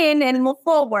complain and move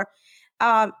forward.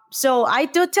 So I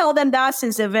do tell them that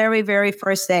since the very, very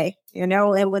first day, and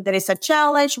when there is a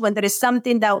challenge, when there is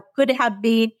something that could have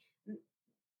been,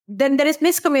 then there is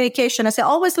miscommunication. I say,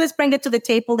 always let's bring it to the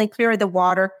table and clear the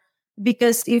water.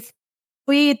 Because if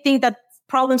we think that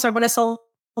problems are going to solve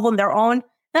on their own,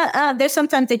 there's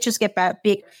sometimes they just get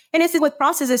big. And it's with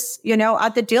processes,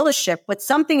 at the dealership, when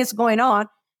something is going on,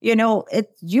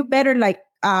 you better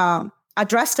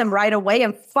address them right away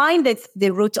and find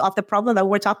the root of the problem that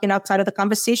we're talking outside of the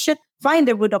conversation. Find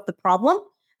the root of the problem,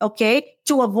 okay,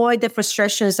 to avoid the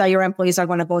frustrations that your employees are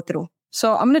going to go through.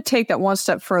 So I'm going to take that one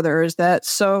step further, is that,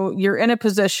 so you're in a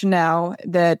position now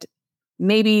that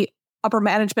maybe upper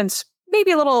management's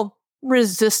maybe a little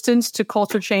resistance to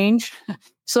culture change.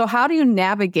 So how do you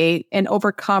navigate and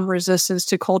overcome resistance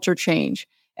to culture change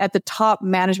at the top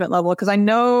management level? Because I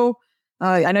know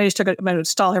you just took I'm going to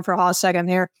stall here for a hot second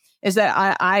here, is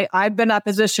that I've been in that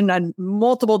position on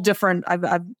multiple different, I've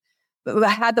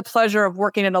had the pleasure of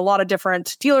working in a lot of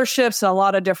different dealerships and a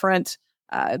lot of different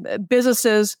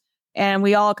businesses. And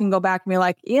we all can go back and be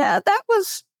like, yeah, that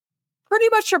was pretty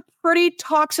much a pretty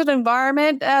toxic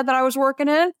environment that I was working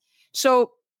in.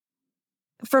 So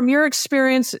from your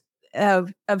experience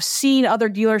of seeing other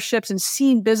dealerships and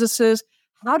seeing businesses,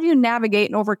 how do you navigate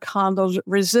and overcome those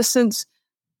resistance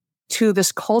to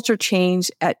this culture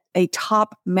change at a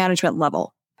top management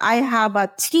level? I have a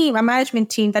management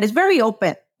team that is very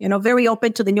open, very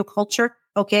open to the new culture.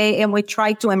 Okay. And we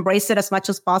try to embrace it as much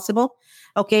as possible.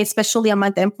 Okay. Especially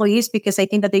among the employees, because I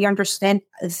think that they understand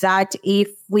that if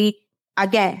we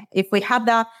have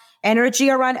that energy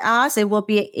around us, it will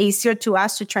be easier to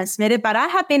us to transmit it. But I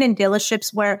have been in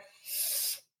dealerships where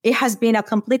it has been a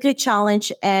completely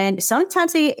challenge, and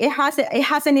sometimes it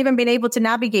hasn't even been able to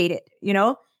navigate it.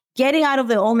 Getting out of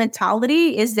the old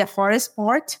mentality is the hardest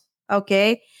part.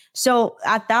 Okay. So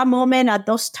at that moment, at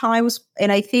those times,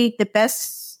 and I think the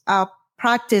best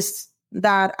practice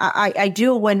that I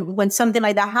do when something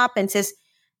like that happens is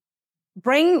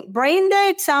bring the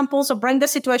examples or bring the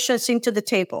situations into the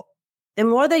table. The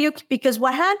more that because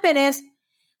what happened is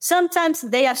sometimes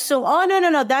they assume, oh,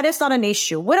 no, that is not an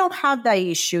issue. We don't have that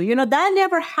issue. That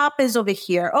never happens over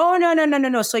here. Oh,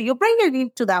 no. So you bring your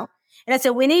to that. And I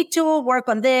said, we need to work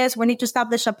on this. We need to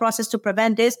establish a process to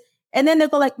prevent this. And then they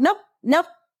go like, nope,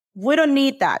 we don't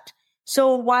need that.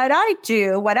 So what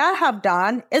I have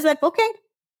done is like, okay,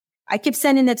 I keep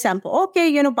sending an example.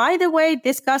 Okay, by the way,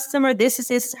 this customer,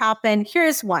 this happened.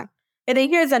 Here's one. And then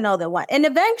here's another one. And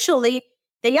eventually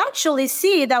they actually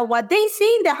see that what they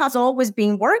think that has always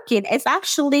been working is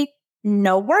actually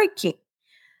not working.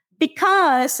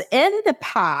 Because in the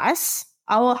past,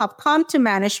 I will have come to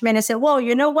management and say, well,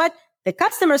 you know what? The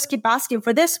customers keep asking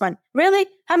for this one. Really?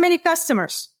 How many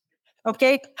customers?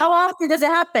 Okay. How often does it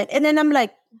happen? And then I'm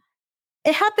like,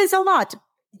 it happens a lot.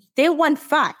 They want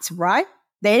facts, right?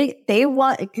 They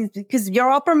want, because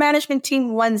your upper management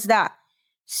team wants that.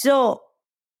 So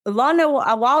a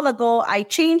while ago, I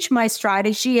changed my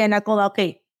strategy and I go,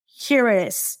 okay, here it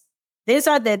is. These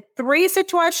are the 3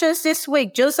 situations this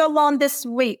week, just along this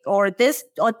week or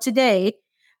today.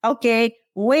 Okay.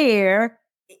 Where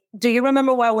do you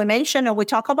remember what we mentioned or we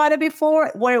talked about it before?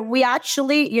 Where we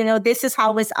actually, this is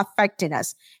how it's affecting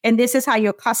us. And this is how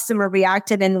your customer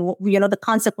reacted and, the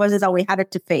consequences that we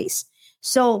had to face.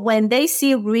 So when they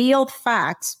see real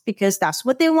facts, because that's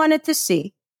what they wanted to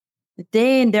see,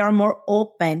 then they're more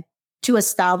open to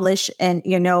establish and,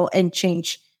 and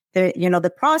change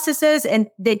the processes, and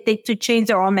they to change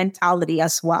their own mentality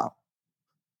as well.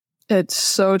 It's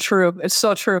so true. It's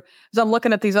so true. As I'm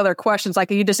looking at these other questions, like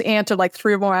you just answered like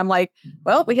 3 or more. I'm like,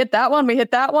 well, we hit that one.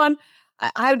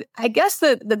 I guess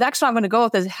the next one I'm going to go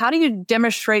with is, how do you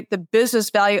demonstrate the business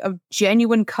value of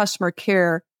genuine customer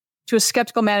care to a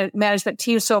skeptical management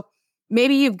team? So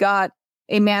maybe you've got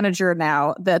a manager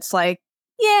now that's like,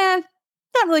 yeah,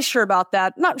 not really sure about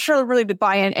that. Not sure really to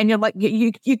buy in. And you're like,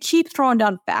 you keep throwing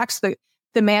down facts to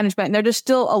the management, and they're just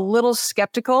still a little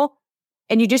skeptical,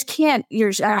 and you just can't,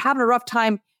 you're having a rough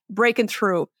time breaking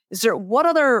through. What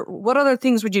other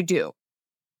things would you do?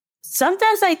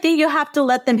 Sometimes I think you have to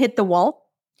let them hit the wall.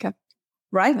 Okay.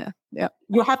 Right? Yeah.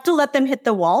 You have to let them hit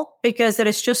the wall, because there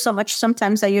is just so much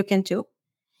sometimes that you can do.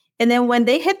 And then when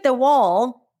they hit the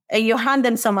wall and you hand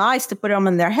them some ice to put them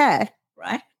on their head,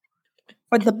 right?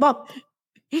 For the bump.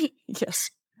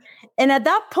 Yes. And at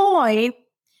that point,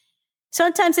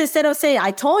 sometimes instead of saying,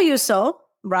 I told you so,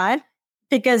 right?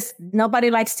 Because nobody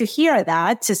likes to hear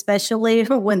that, especially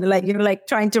when you're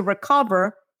trying to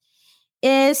recover,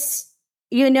 is,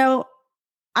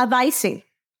 advising.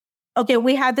 Okay,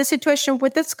 we had this situation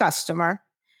with this customer.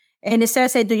 And instead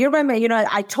of saying, do you remember,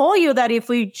 I told you that if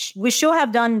we should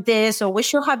have done this, or we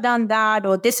should have done that,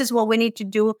 or this is what we need to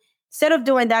do. Instead of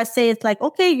doing that, say it's like,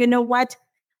 okay, you know what?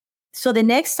 So the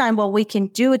next time what we can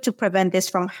do to prevent this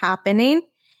from happening,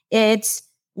 it's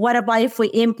what about if we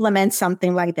implement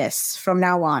something like this from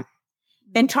now on?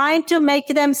 And trying to make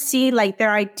them see like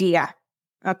their idea.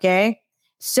 Okay.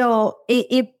 So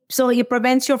it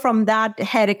prevents you from that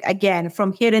headache again,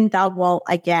 from hitting that wall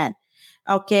again.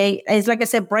 Okay. It's like I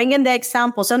said, bring in the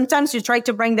example. Sometimes you try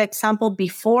to bring the example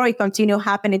before it continue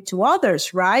happening to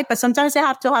others, right? But sometimes it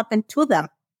have to happen to them.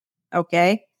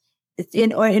 Okay.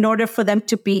 In order for them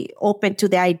to be open to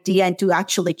the idea and to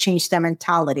actually change their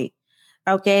mentality.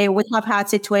 Okay. We have had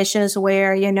situations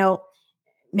where,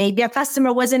 maybe a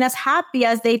customer wasn't as happy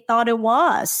as they thought it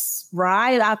was,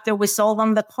 right? After we sold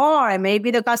them the car, and maybe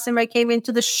the customer came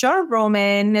into the showroom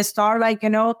and started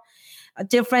a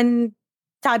different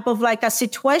type of a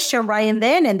situation right and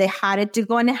then, and they had it to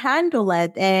go and handle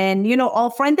it. And,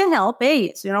 offering the help,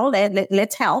 hey,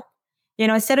 let's help,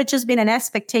 instead of just being an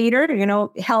spectator,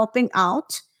 helping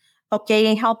out, okay,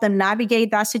 and help them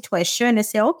navigate that situation and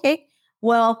say, okay,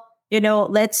 well,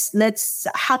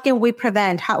 how can we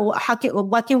prevent?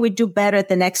 What can we do better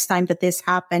the next time that this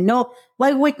happened? No,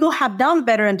 what we could have done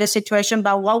better in this situation,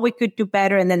 but what we could do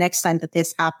better in the next time that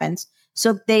this happens.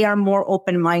 So they are more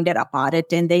open-minded about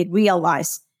it, and they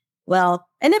realize, well,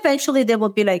 and eventually they will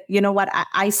be like, you know what?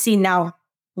 I see now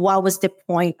what was the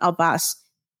point of us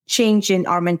changing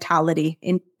our mentality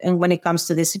and when it comes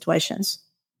to these situations.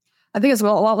 I think it's a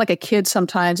lot like a kid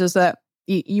sometimes, is that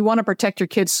you want to protect your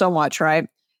kids so much, right?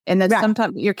 And then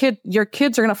sometimes your kids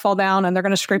are going to fall down and they're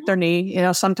going to scrape their knee.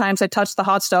 Sometimes they touch the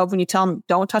hot stove when you tell them,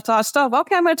 don't touch the hot stove.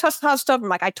 Okay, I'm going to touch the hot stove. I'm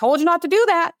like, I told you not to do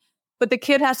that. But the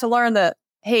kid has to learn that,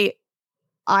 hey,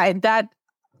 I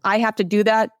have to do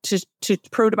that to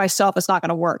prove to myself it's not going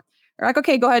to work. They're like,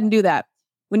 okay, go ahead and do that.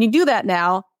 When you do that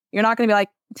now, you're not going to be like,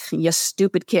 you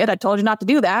stupid kid, I told you not to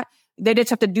do that. They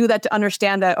just have to do that to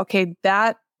understand that, okay,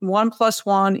 that 1 +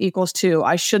 1 = 2.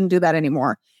 I shouldn't do that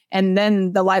anymore. And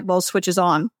then the light bulb switches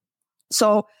on.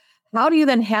 So how do you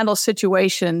then handle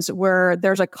situations where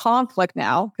there's a conflict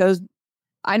now? Because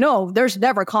I know there's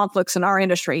never conflicts in our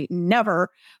industry, never,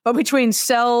 but between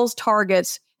sales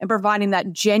targets and providing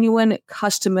that genuine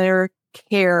customer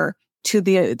care to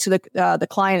the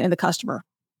client and the customer.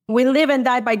 We live and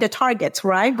die by the targets,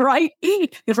 right? Right.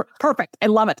 Perfect. I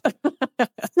love it.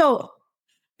 So,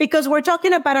 because we're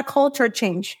talking about a culture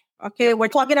change. Okay. We're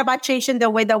talking about changing the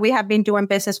way that we have been doing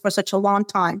business for such a long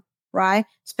time, right?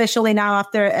 Especially now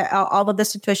after all of the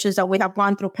situations that we have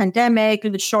gone through, pandemic,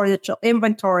 the shortage of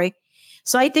inventory.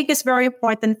 So I think it's very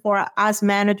important for us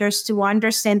managers to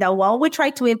understand that while we try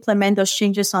to implement those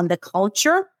changes on the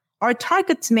culture, our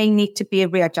targets may need to be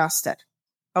readjusted.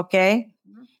 Okay.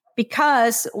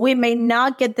 Because we may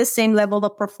not get the same level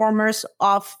of performers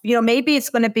of, maybe it's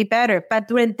going to be better, but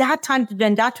during that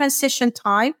transition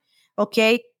time,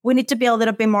 okay, we need to be a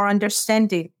little bit more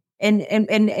understanding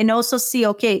and also see,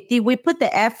 okay, did we put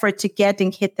the effort to get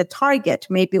and hit the target?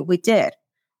 Maybe we did,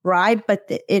 right?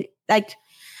 But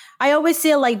I always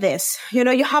say it like this,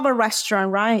 you have a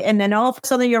restaurant, right? And then all of a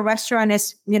sudden your restaurant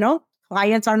is,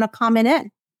 clients are not coming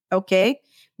in, okay?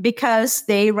 Because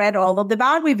they read all of the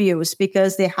bad reviews,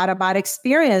 because they had a bad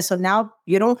experience. So now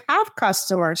you don't have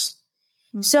customers.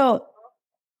 Mm-hmm. So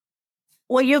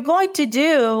what you're going to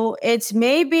do is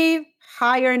maybe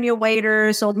hire new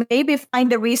waiters, or maybe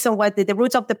find the reason what the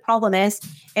roots of the problem is,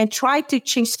 and try to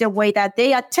change the way that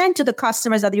they attend to the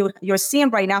customers that you're seeing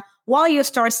right now, while you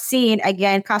start seeing,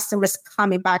 again, customers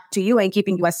coming back to you and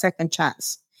giving you a second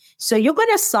chance. So you're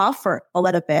going to suffer a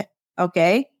little bit,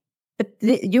 okay? But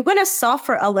you're going to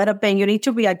suffer a little bit, and you need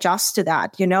to readjust to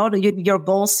that, your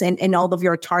goals and all of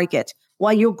your target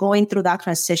while you're going through that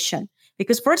transition.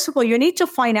 Because first of all, you need to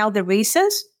find out the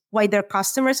reasons why their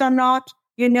customers are not,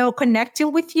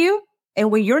 connecting with you.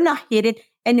 And when you're not hitting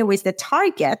anyways the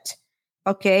target,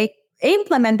 okay,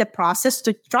 implement the process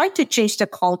to try to change the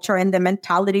culture and the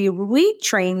mentality,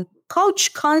 retrain,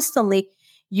 coach constantly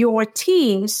your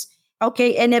teams.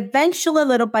 Okay. And eventually,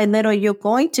 little by little, you're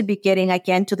going to be getting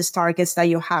again to the targets that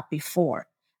you had before.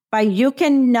 But you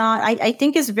cannot, I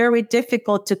think it's very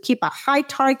difficult to keep a high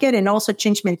target and also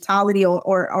change mentality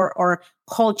or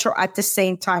culture at the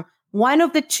same time. One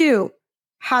of the two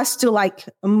has to like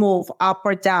move up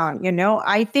or down.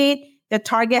 I think the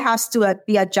target has to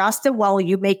be adjusted while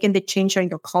you're making the change in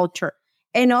your culture.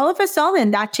 And all of a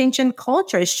sudden, that change in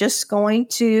culture is just going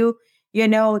to,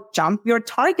 jump your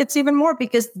targets even more,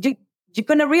 because you're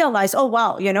going to realize, oh,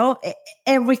 wow,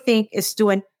 everything is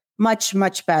doing much,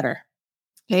 much better.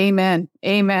 Amen.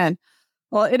 Amen.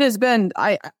 Well, it has been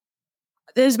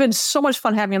so much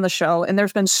fun having you on the show. And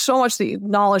there's been so much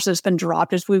knowledge that's been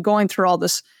dropped as we're going through all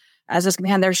this.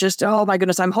 There's just, oh my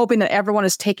goodness, I'm hoping that everyone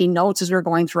is taking notes as we're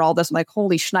going through all this. I'm like,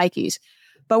 holy shnikes.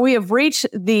 But we have reached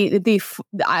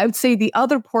I would say the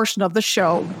other portion of the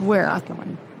show where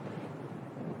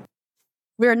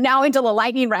we're now into the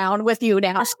lightning round with you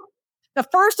now. The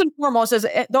first and foremost is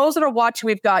those that are watching,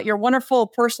 we've got your wonderful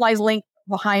personalized link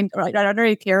behind right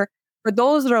underneath here. For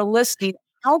those that are listening,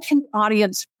 how can the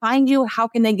audience find you? How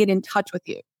can they get in touch with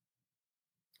you?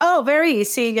 Oh, very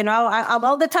easy. I'm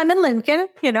all the time in Lincoln.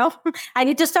 I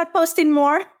need to start posting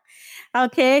more.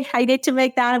 Okay. I need to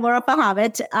make that more of a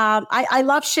habit. I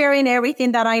love sharing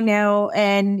everything that I know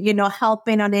and,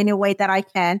 helping on any way that I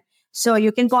can. So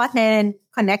you can go ahead and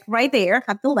connect right there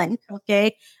at the link.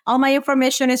 Okay. All my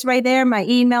information is right there. My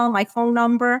email, my phone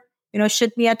number,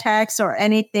 shoot me a text or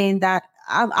anything that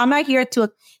I'm not here to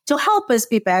help us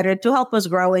be better, to help us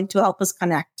grow, and to help us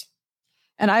connect.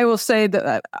 And I will say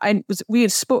that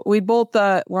we both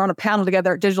were on a panel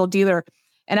together at Digital Dealer,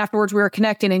 and afterwards we were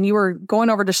connecting, and you were going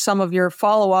over to some of your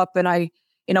follow up, and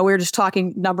we were just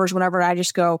talking numbers. Whenever I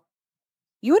just go,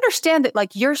 you understand that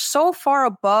like you're so far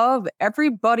above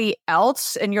everybody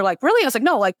else, and you're like, really? I was like,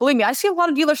 no, like believe me, I see a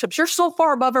lot of dealerships. You're so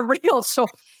far above everybody else. So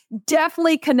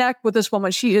definitely connect with this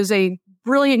woman. She is a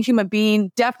brilliant human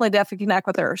being. Definitely connect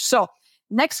with her. So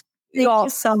next, thank you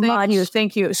so much.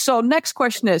 Thank you. So next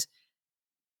question is,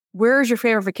 where's your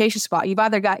favorite vacation spot? You've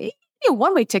either got a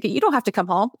one-way ticket. You don't have to come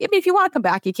home. I mean, if you want to come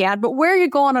back, you can. But where are you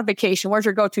going on vacation? Where's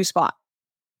your go-to spot?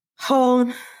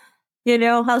 Home,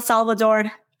 El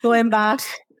Salvador, going back.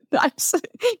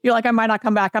 You're like, I might not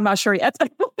come back. I'm not sure yet.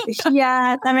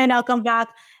 Yeah, I mean, I'll come back.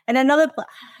 And another,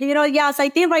 yes, I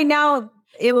think right now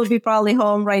it will be probably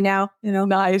home right now.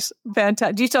 Nice.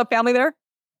 Fantastic. Do you still have family there?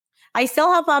 I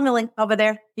still have family over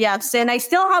there. Yes. And I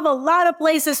still have a lot of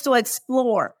places to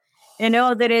explore.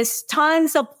 There is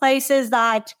tons of places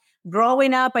that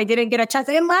growing up, I didn't get a chance.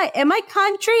 In my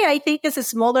country, I think it's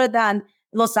smaller than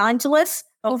Los Angeles.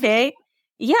 Okay.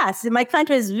 Yes. My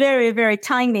country is very, very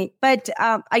tiny, but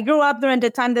I grew up during the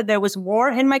time that there was war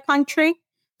in my country.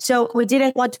 So we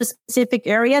didn't go to specific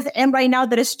areas. And right now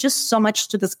there is just so much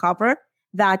to discover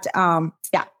that,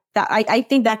 I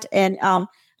think that, and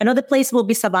another place will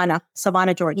be Savannah,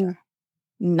 Georgia.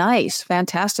 Nice.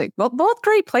 Fantastic. Both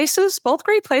great places.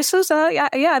 Yeah,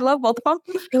 I love both of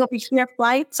them. You'll be here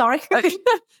flight. Sorry.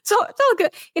 So it's all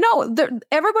good.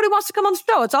 Everybody wants to come on the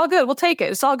show. It's all good. We'll take it.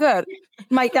 It's all good.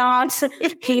 My dogs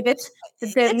keep it.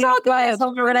 It's all good.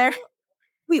 Over there.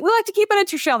 We like to keep it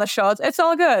interesting on the show. It's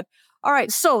all good. All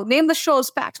right. So name the show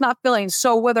is Facts, Not Feelings.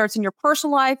 So whether it's in your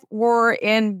personal life or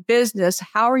in business,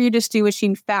 how are you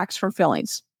distinguishing facts from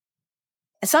feelings?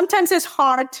 Sometimes it's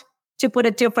hard to put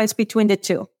a difference between the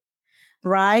two,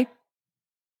 right?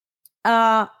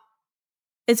 And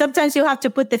sometimes you have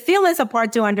to put the feelings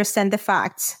apart to understand the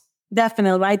facts.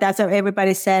 Definitely, right? That's what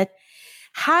everybody said.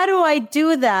 How do I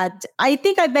do that? I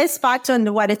think I best focus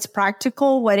on what is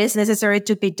practical, what is necessary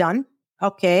to be done.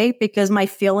 Okay. Because my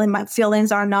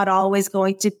feelings are not always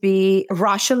going to be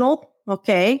rational.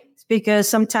 Okay. Because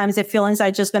sometimes the feelings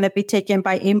are just going to be taken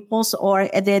by impulse or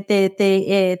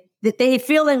the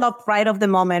feeling of pride of the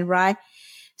moment, right?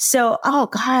 So, oh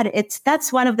God,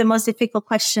 that's one of the most difficult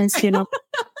questions,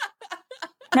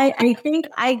 I think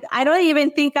I don't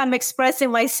even think I'm expressing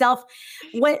myself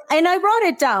and I wrote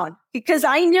it down because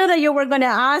I knew that you were going to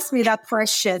ask me that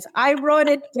question. I wrote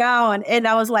it down and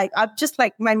I was like, I'm just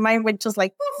like, my mind went just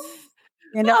like,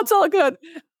 That's all good.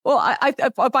 Well,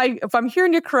 if I'm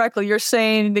hearing you correctly, you're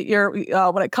saying that you're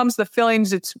when it comes to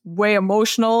feelings, it's way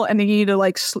emotional, and you need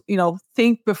to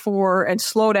think before and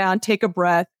slow down, take a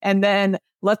breath, and then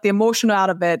let the emotion out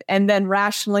of it, and then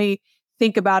rationally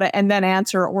think about it, and then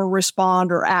answer or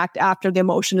respond or act after the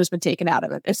emotion has been taken out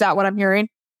of it. Is that what I'm hearing?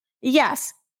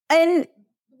 Yes, and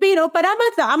but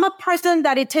I'm a person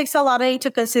that it takes a lot into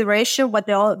consideration what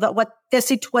the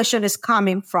situation is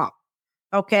coming from.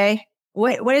 Okay.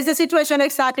 Where is the situation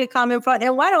exactly coming from?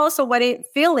 And what it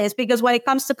feels, because when it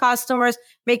comes to customers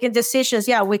making decisions,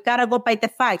 we got to go by the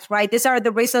facts, right? These are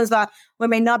the reasons that we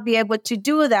may not be able to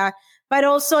do that. But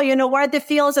also, what are the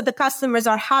feelings that the customers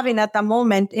are having at the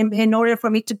moment in order for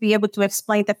me to be able to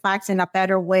explain the facts in a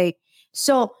better way.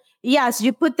 So yes,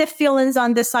 you put the feelings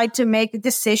on the side to make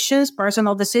decisions,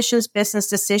 personal decisions, business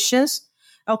decisions.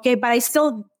 Okay. But I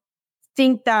still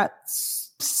think that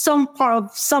some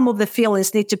of the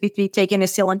feelings need to be taken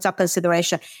still into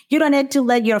consideration. You don't need to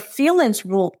let your feelings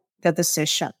rule the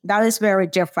decision. That is very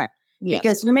different. Yes.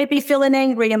 Because you may be feeling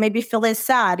angry, you may be feeling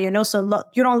sad, so look,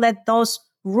 you don't let those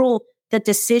rule the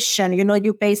decision.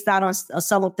 You base that on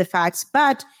some of the facts,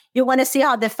 but you want to see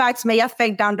how the facts may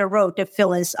affect down the road the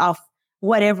feelings of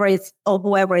whatever is or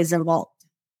whoever is involved.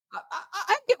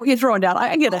 I get what you're throwing down.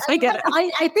 I get it. I get it.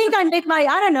 I think I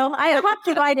don't know. I have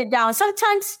to write it down.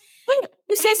 Sometimes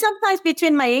you say sometimes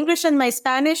between my English and my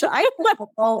Spanish. I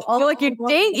like your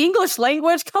dang English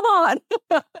language. Come on.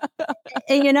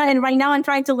 and right now I'm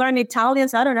trying to learn Italian.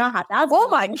 So I don't know how that's. Oh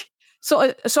my.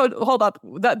 So hold up.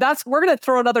 We're going to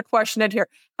throw another question in here.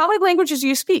 How many languages do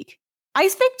you speak? I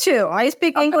speak two. I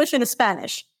speak English and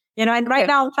Spanish. And right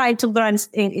now I'm trying to learn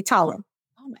in Italian.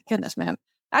 Oh my goodness, man.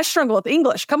 I struggle with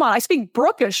English. Come on. I speak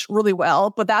Brookish really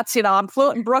well, but that's, I'm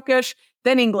fluent in Brookish,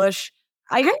 then English.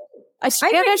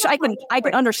 Spanish, I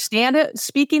can understand it,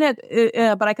 speaking it,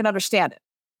 but I can understand it.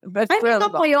 But I pick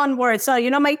up my own words. So,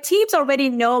 my teams already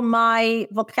know my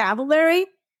vocabulary.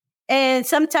 And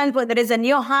sometimes when there is a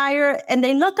new hire and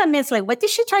they look at me, it's like, what did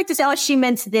she try to say? Oh, she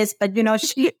meant this, but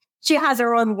she has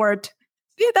her own word.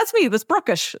 Yeah, that's me. It's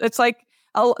Brookish. It's like,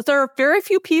 there are very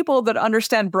few people that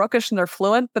understand Brookish and they're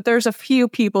fluent, but there's a few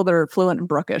people that are fluent in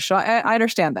Brookish. So I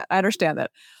understand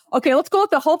that. Okay, let's go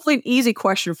with the hopefully an easy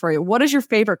question for you. What is your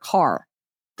favorite car?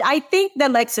 I think the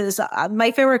Lexus.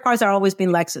 My favorite cars are always been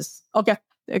Lexus. Okay.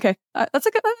 That's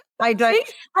a good. I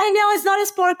know it's not a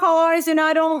sport cars,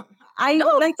 I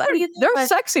know like they're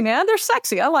sexy, man. They're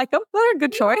sexy. I like them. They're a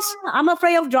good choice. I'm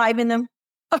afraid of driving them.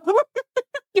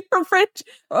 You're afraid?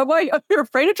 You're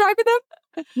afraid of driving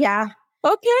them? Yeah.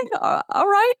 Okay. All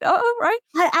right.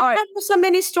 I have so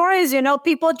many stories,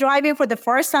 people driving for the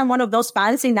first time one of those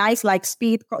fancy, nice, like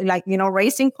speed, like,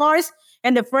 racing cars.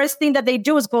 And the first thing that they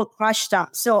do is go crash them.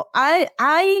 So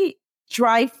I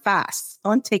drive fast.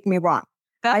 Don't take me wrong.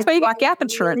 That's why you got gap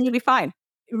insurance. You'll be fine.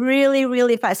 Really,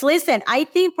 really fast. Listen, I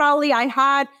think probably I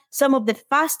had some of the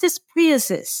fastest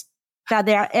Priuses that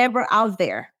there are ever out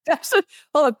there.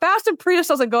 Well, fast and Prius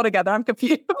doesn't go together. I'm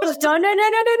confused. No.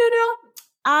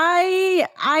 I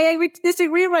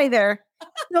disagree right there.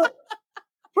 So,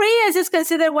 Prius is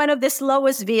considered one of the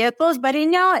slowest vehicles, but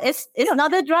it's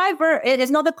not the driver. It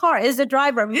is not the car. It's the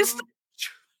driver.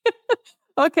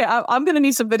 Okay, I'm going to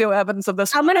need some video evidence of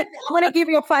this. I'm gonna give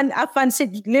you a fun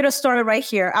little story right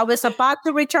here. I was about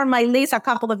to return my lease a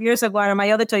couple of years ago at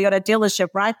my other Toyota dealership,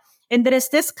 right? And there is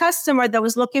this customer that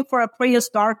was looking for a Prius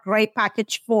dark gray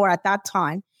package 4 at that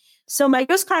time. So my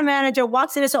used car manager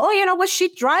walks in and says, oh,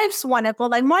 she drives one. I go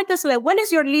like, Martha's like, when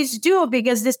is your lease due?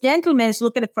 Because this gentleman is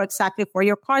looking for exactly for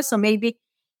your car. So maybe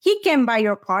he can buy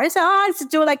your car. I said, it's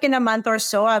due like in a month or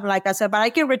so. I said, but I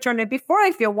can return it before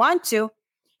if you want to.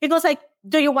 He goes like,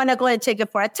 do you want to go and take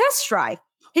it for a test drive?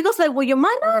 He goes like, well, you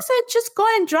might. I said, just go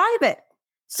and drive it.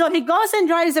 So he goes and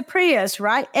drives a Prius,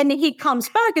 right? And he comes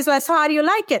back. He's like, so how do you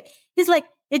like it? He's like,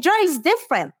 it drives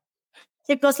different.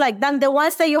 He goes like, than the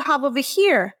ones that you have over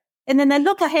here. And then I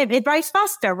look at him, it drives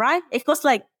faster, right? It goes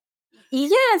like,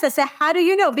 yes. I said, how do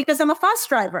you know? Because I'm a fast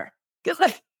driver.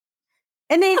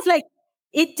 And then it's like,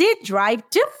 it did drive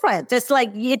different. It's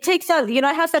like, it takes out, it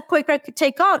has a quicker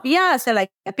takeout. Yeah. So like,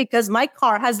 because my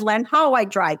car has learned how I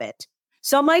drive it.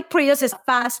 So my Prius is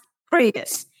fast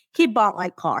Prius. He bought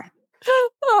my car.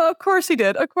 Oh, of course he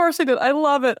did. I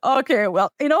love it. Okay.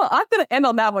 Well, I'm going to end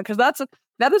on that one because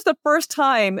that is the first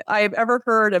time I've ever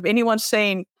heard of anyone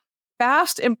saying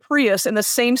fast and Prius in the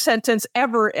same sentence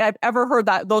ever. I've ever heard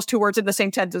those two words in the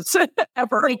same sentence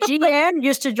ever. My GM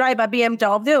used to drive a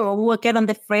BMW. We would get on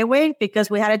the freeway because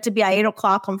we had it to be at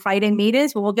 8:00 on Friday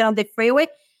meetings. We will get on the freeway.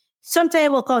 Sometimes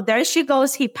we'll go, there she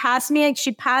goes. He passed me.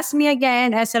 She passed me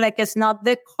again. I said, like, it's not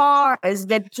the car, it's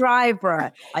the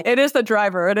driver. It is the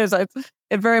driver. It is.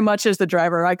 It very much is the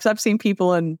driver. Because I've seen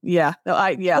people and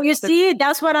Well, you see,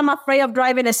 that's what I'm afraid of,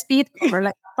 driving a speed car,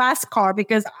 like a fast car,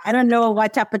 because I don't know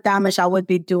what type of damage I would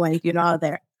be doing, out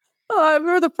there. I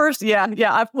remember the first,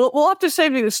 we'll have to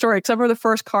save you the story because I remember the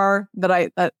first car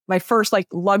that my first like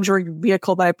luxury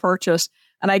vehicle that I purchased.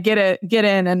 And I get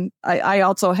in, and I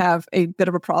also have a bit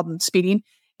of a problem speeding.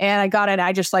 And I got in,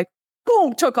 I just like,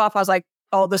 boom, took off. I was like,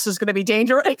 oh, this is going to be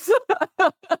dangerous.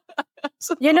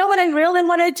 You know what I really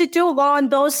wanted to do? Go on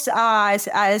those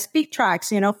speed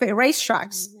tracks, race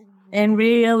tracks. And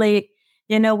really,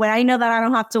 when I know that I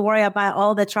don't have to worry about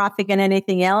all the traffic and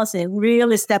anything else, and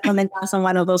really step on the gas on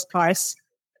one of those cars.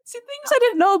 See, things I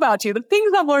didn't know about you, the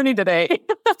things I'm learning today.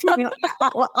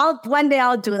 One day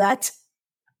I'll do that.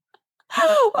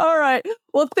 All right.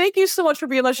 Well, thank you so much for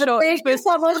being on the show. Thank you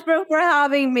so much for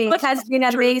having me. It has been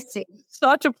amazing.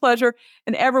 Such a pleasure.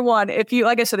 And everyone, if you,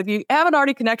 like I said, if you haven't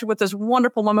already connected with this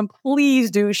wonderful woman,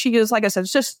 please do. She is, like I said,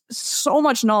 it's just so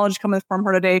much knowledge coming from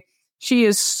her today. She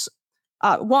is,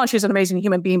 she's an amazing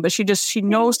human being, but she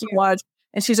knows so much,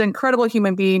 and she's an incredible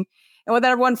human being. And with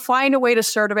that, everyone, find a way to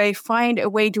survey, find a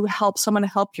way to help someone,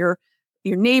 help your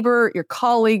neighbor, your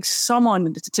colleague,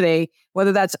 someone today,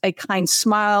 whether that's a kind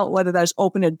smile, whether that's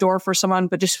open a door for someone,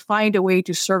 but just find a way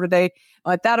to serve today.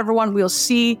 With that, everyone, we'll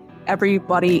see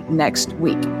everybody next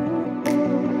week.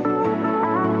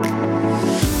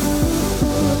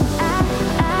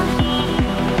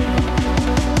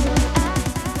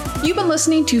 You've been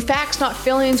listening to Facts Not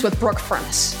Feelings with Brooke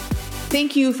Furnace.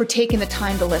 Thank you for taking the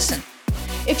time to listen.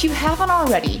 If you haven't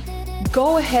already,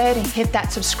 go ahead and hit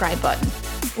that subscribe button.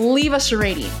 Leave us a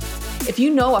rating. If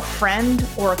you know a friend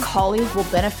or a colleague will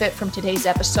benefit from today's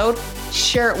episode,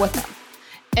 share it with them.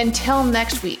 Until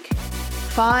next week,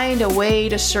 find a way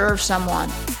to serve someone.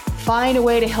 Find a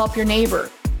way to help your neighbor.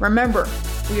 Remember,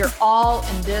 we are all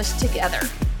in this together.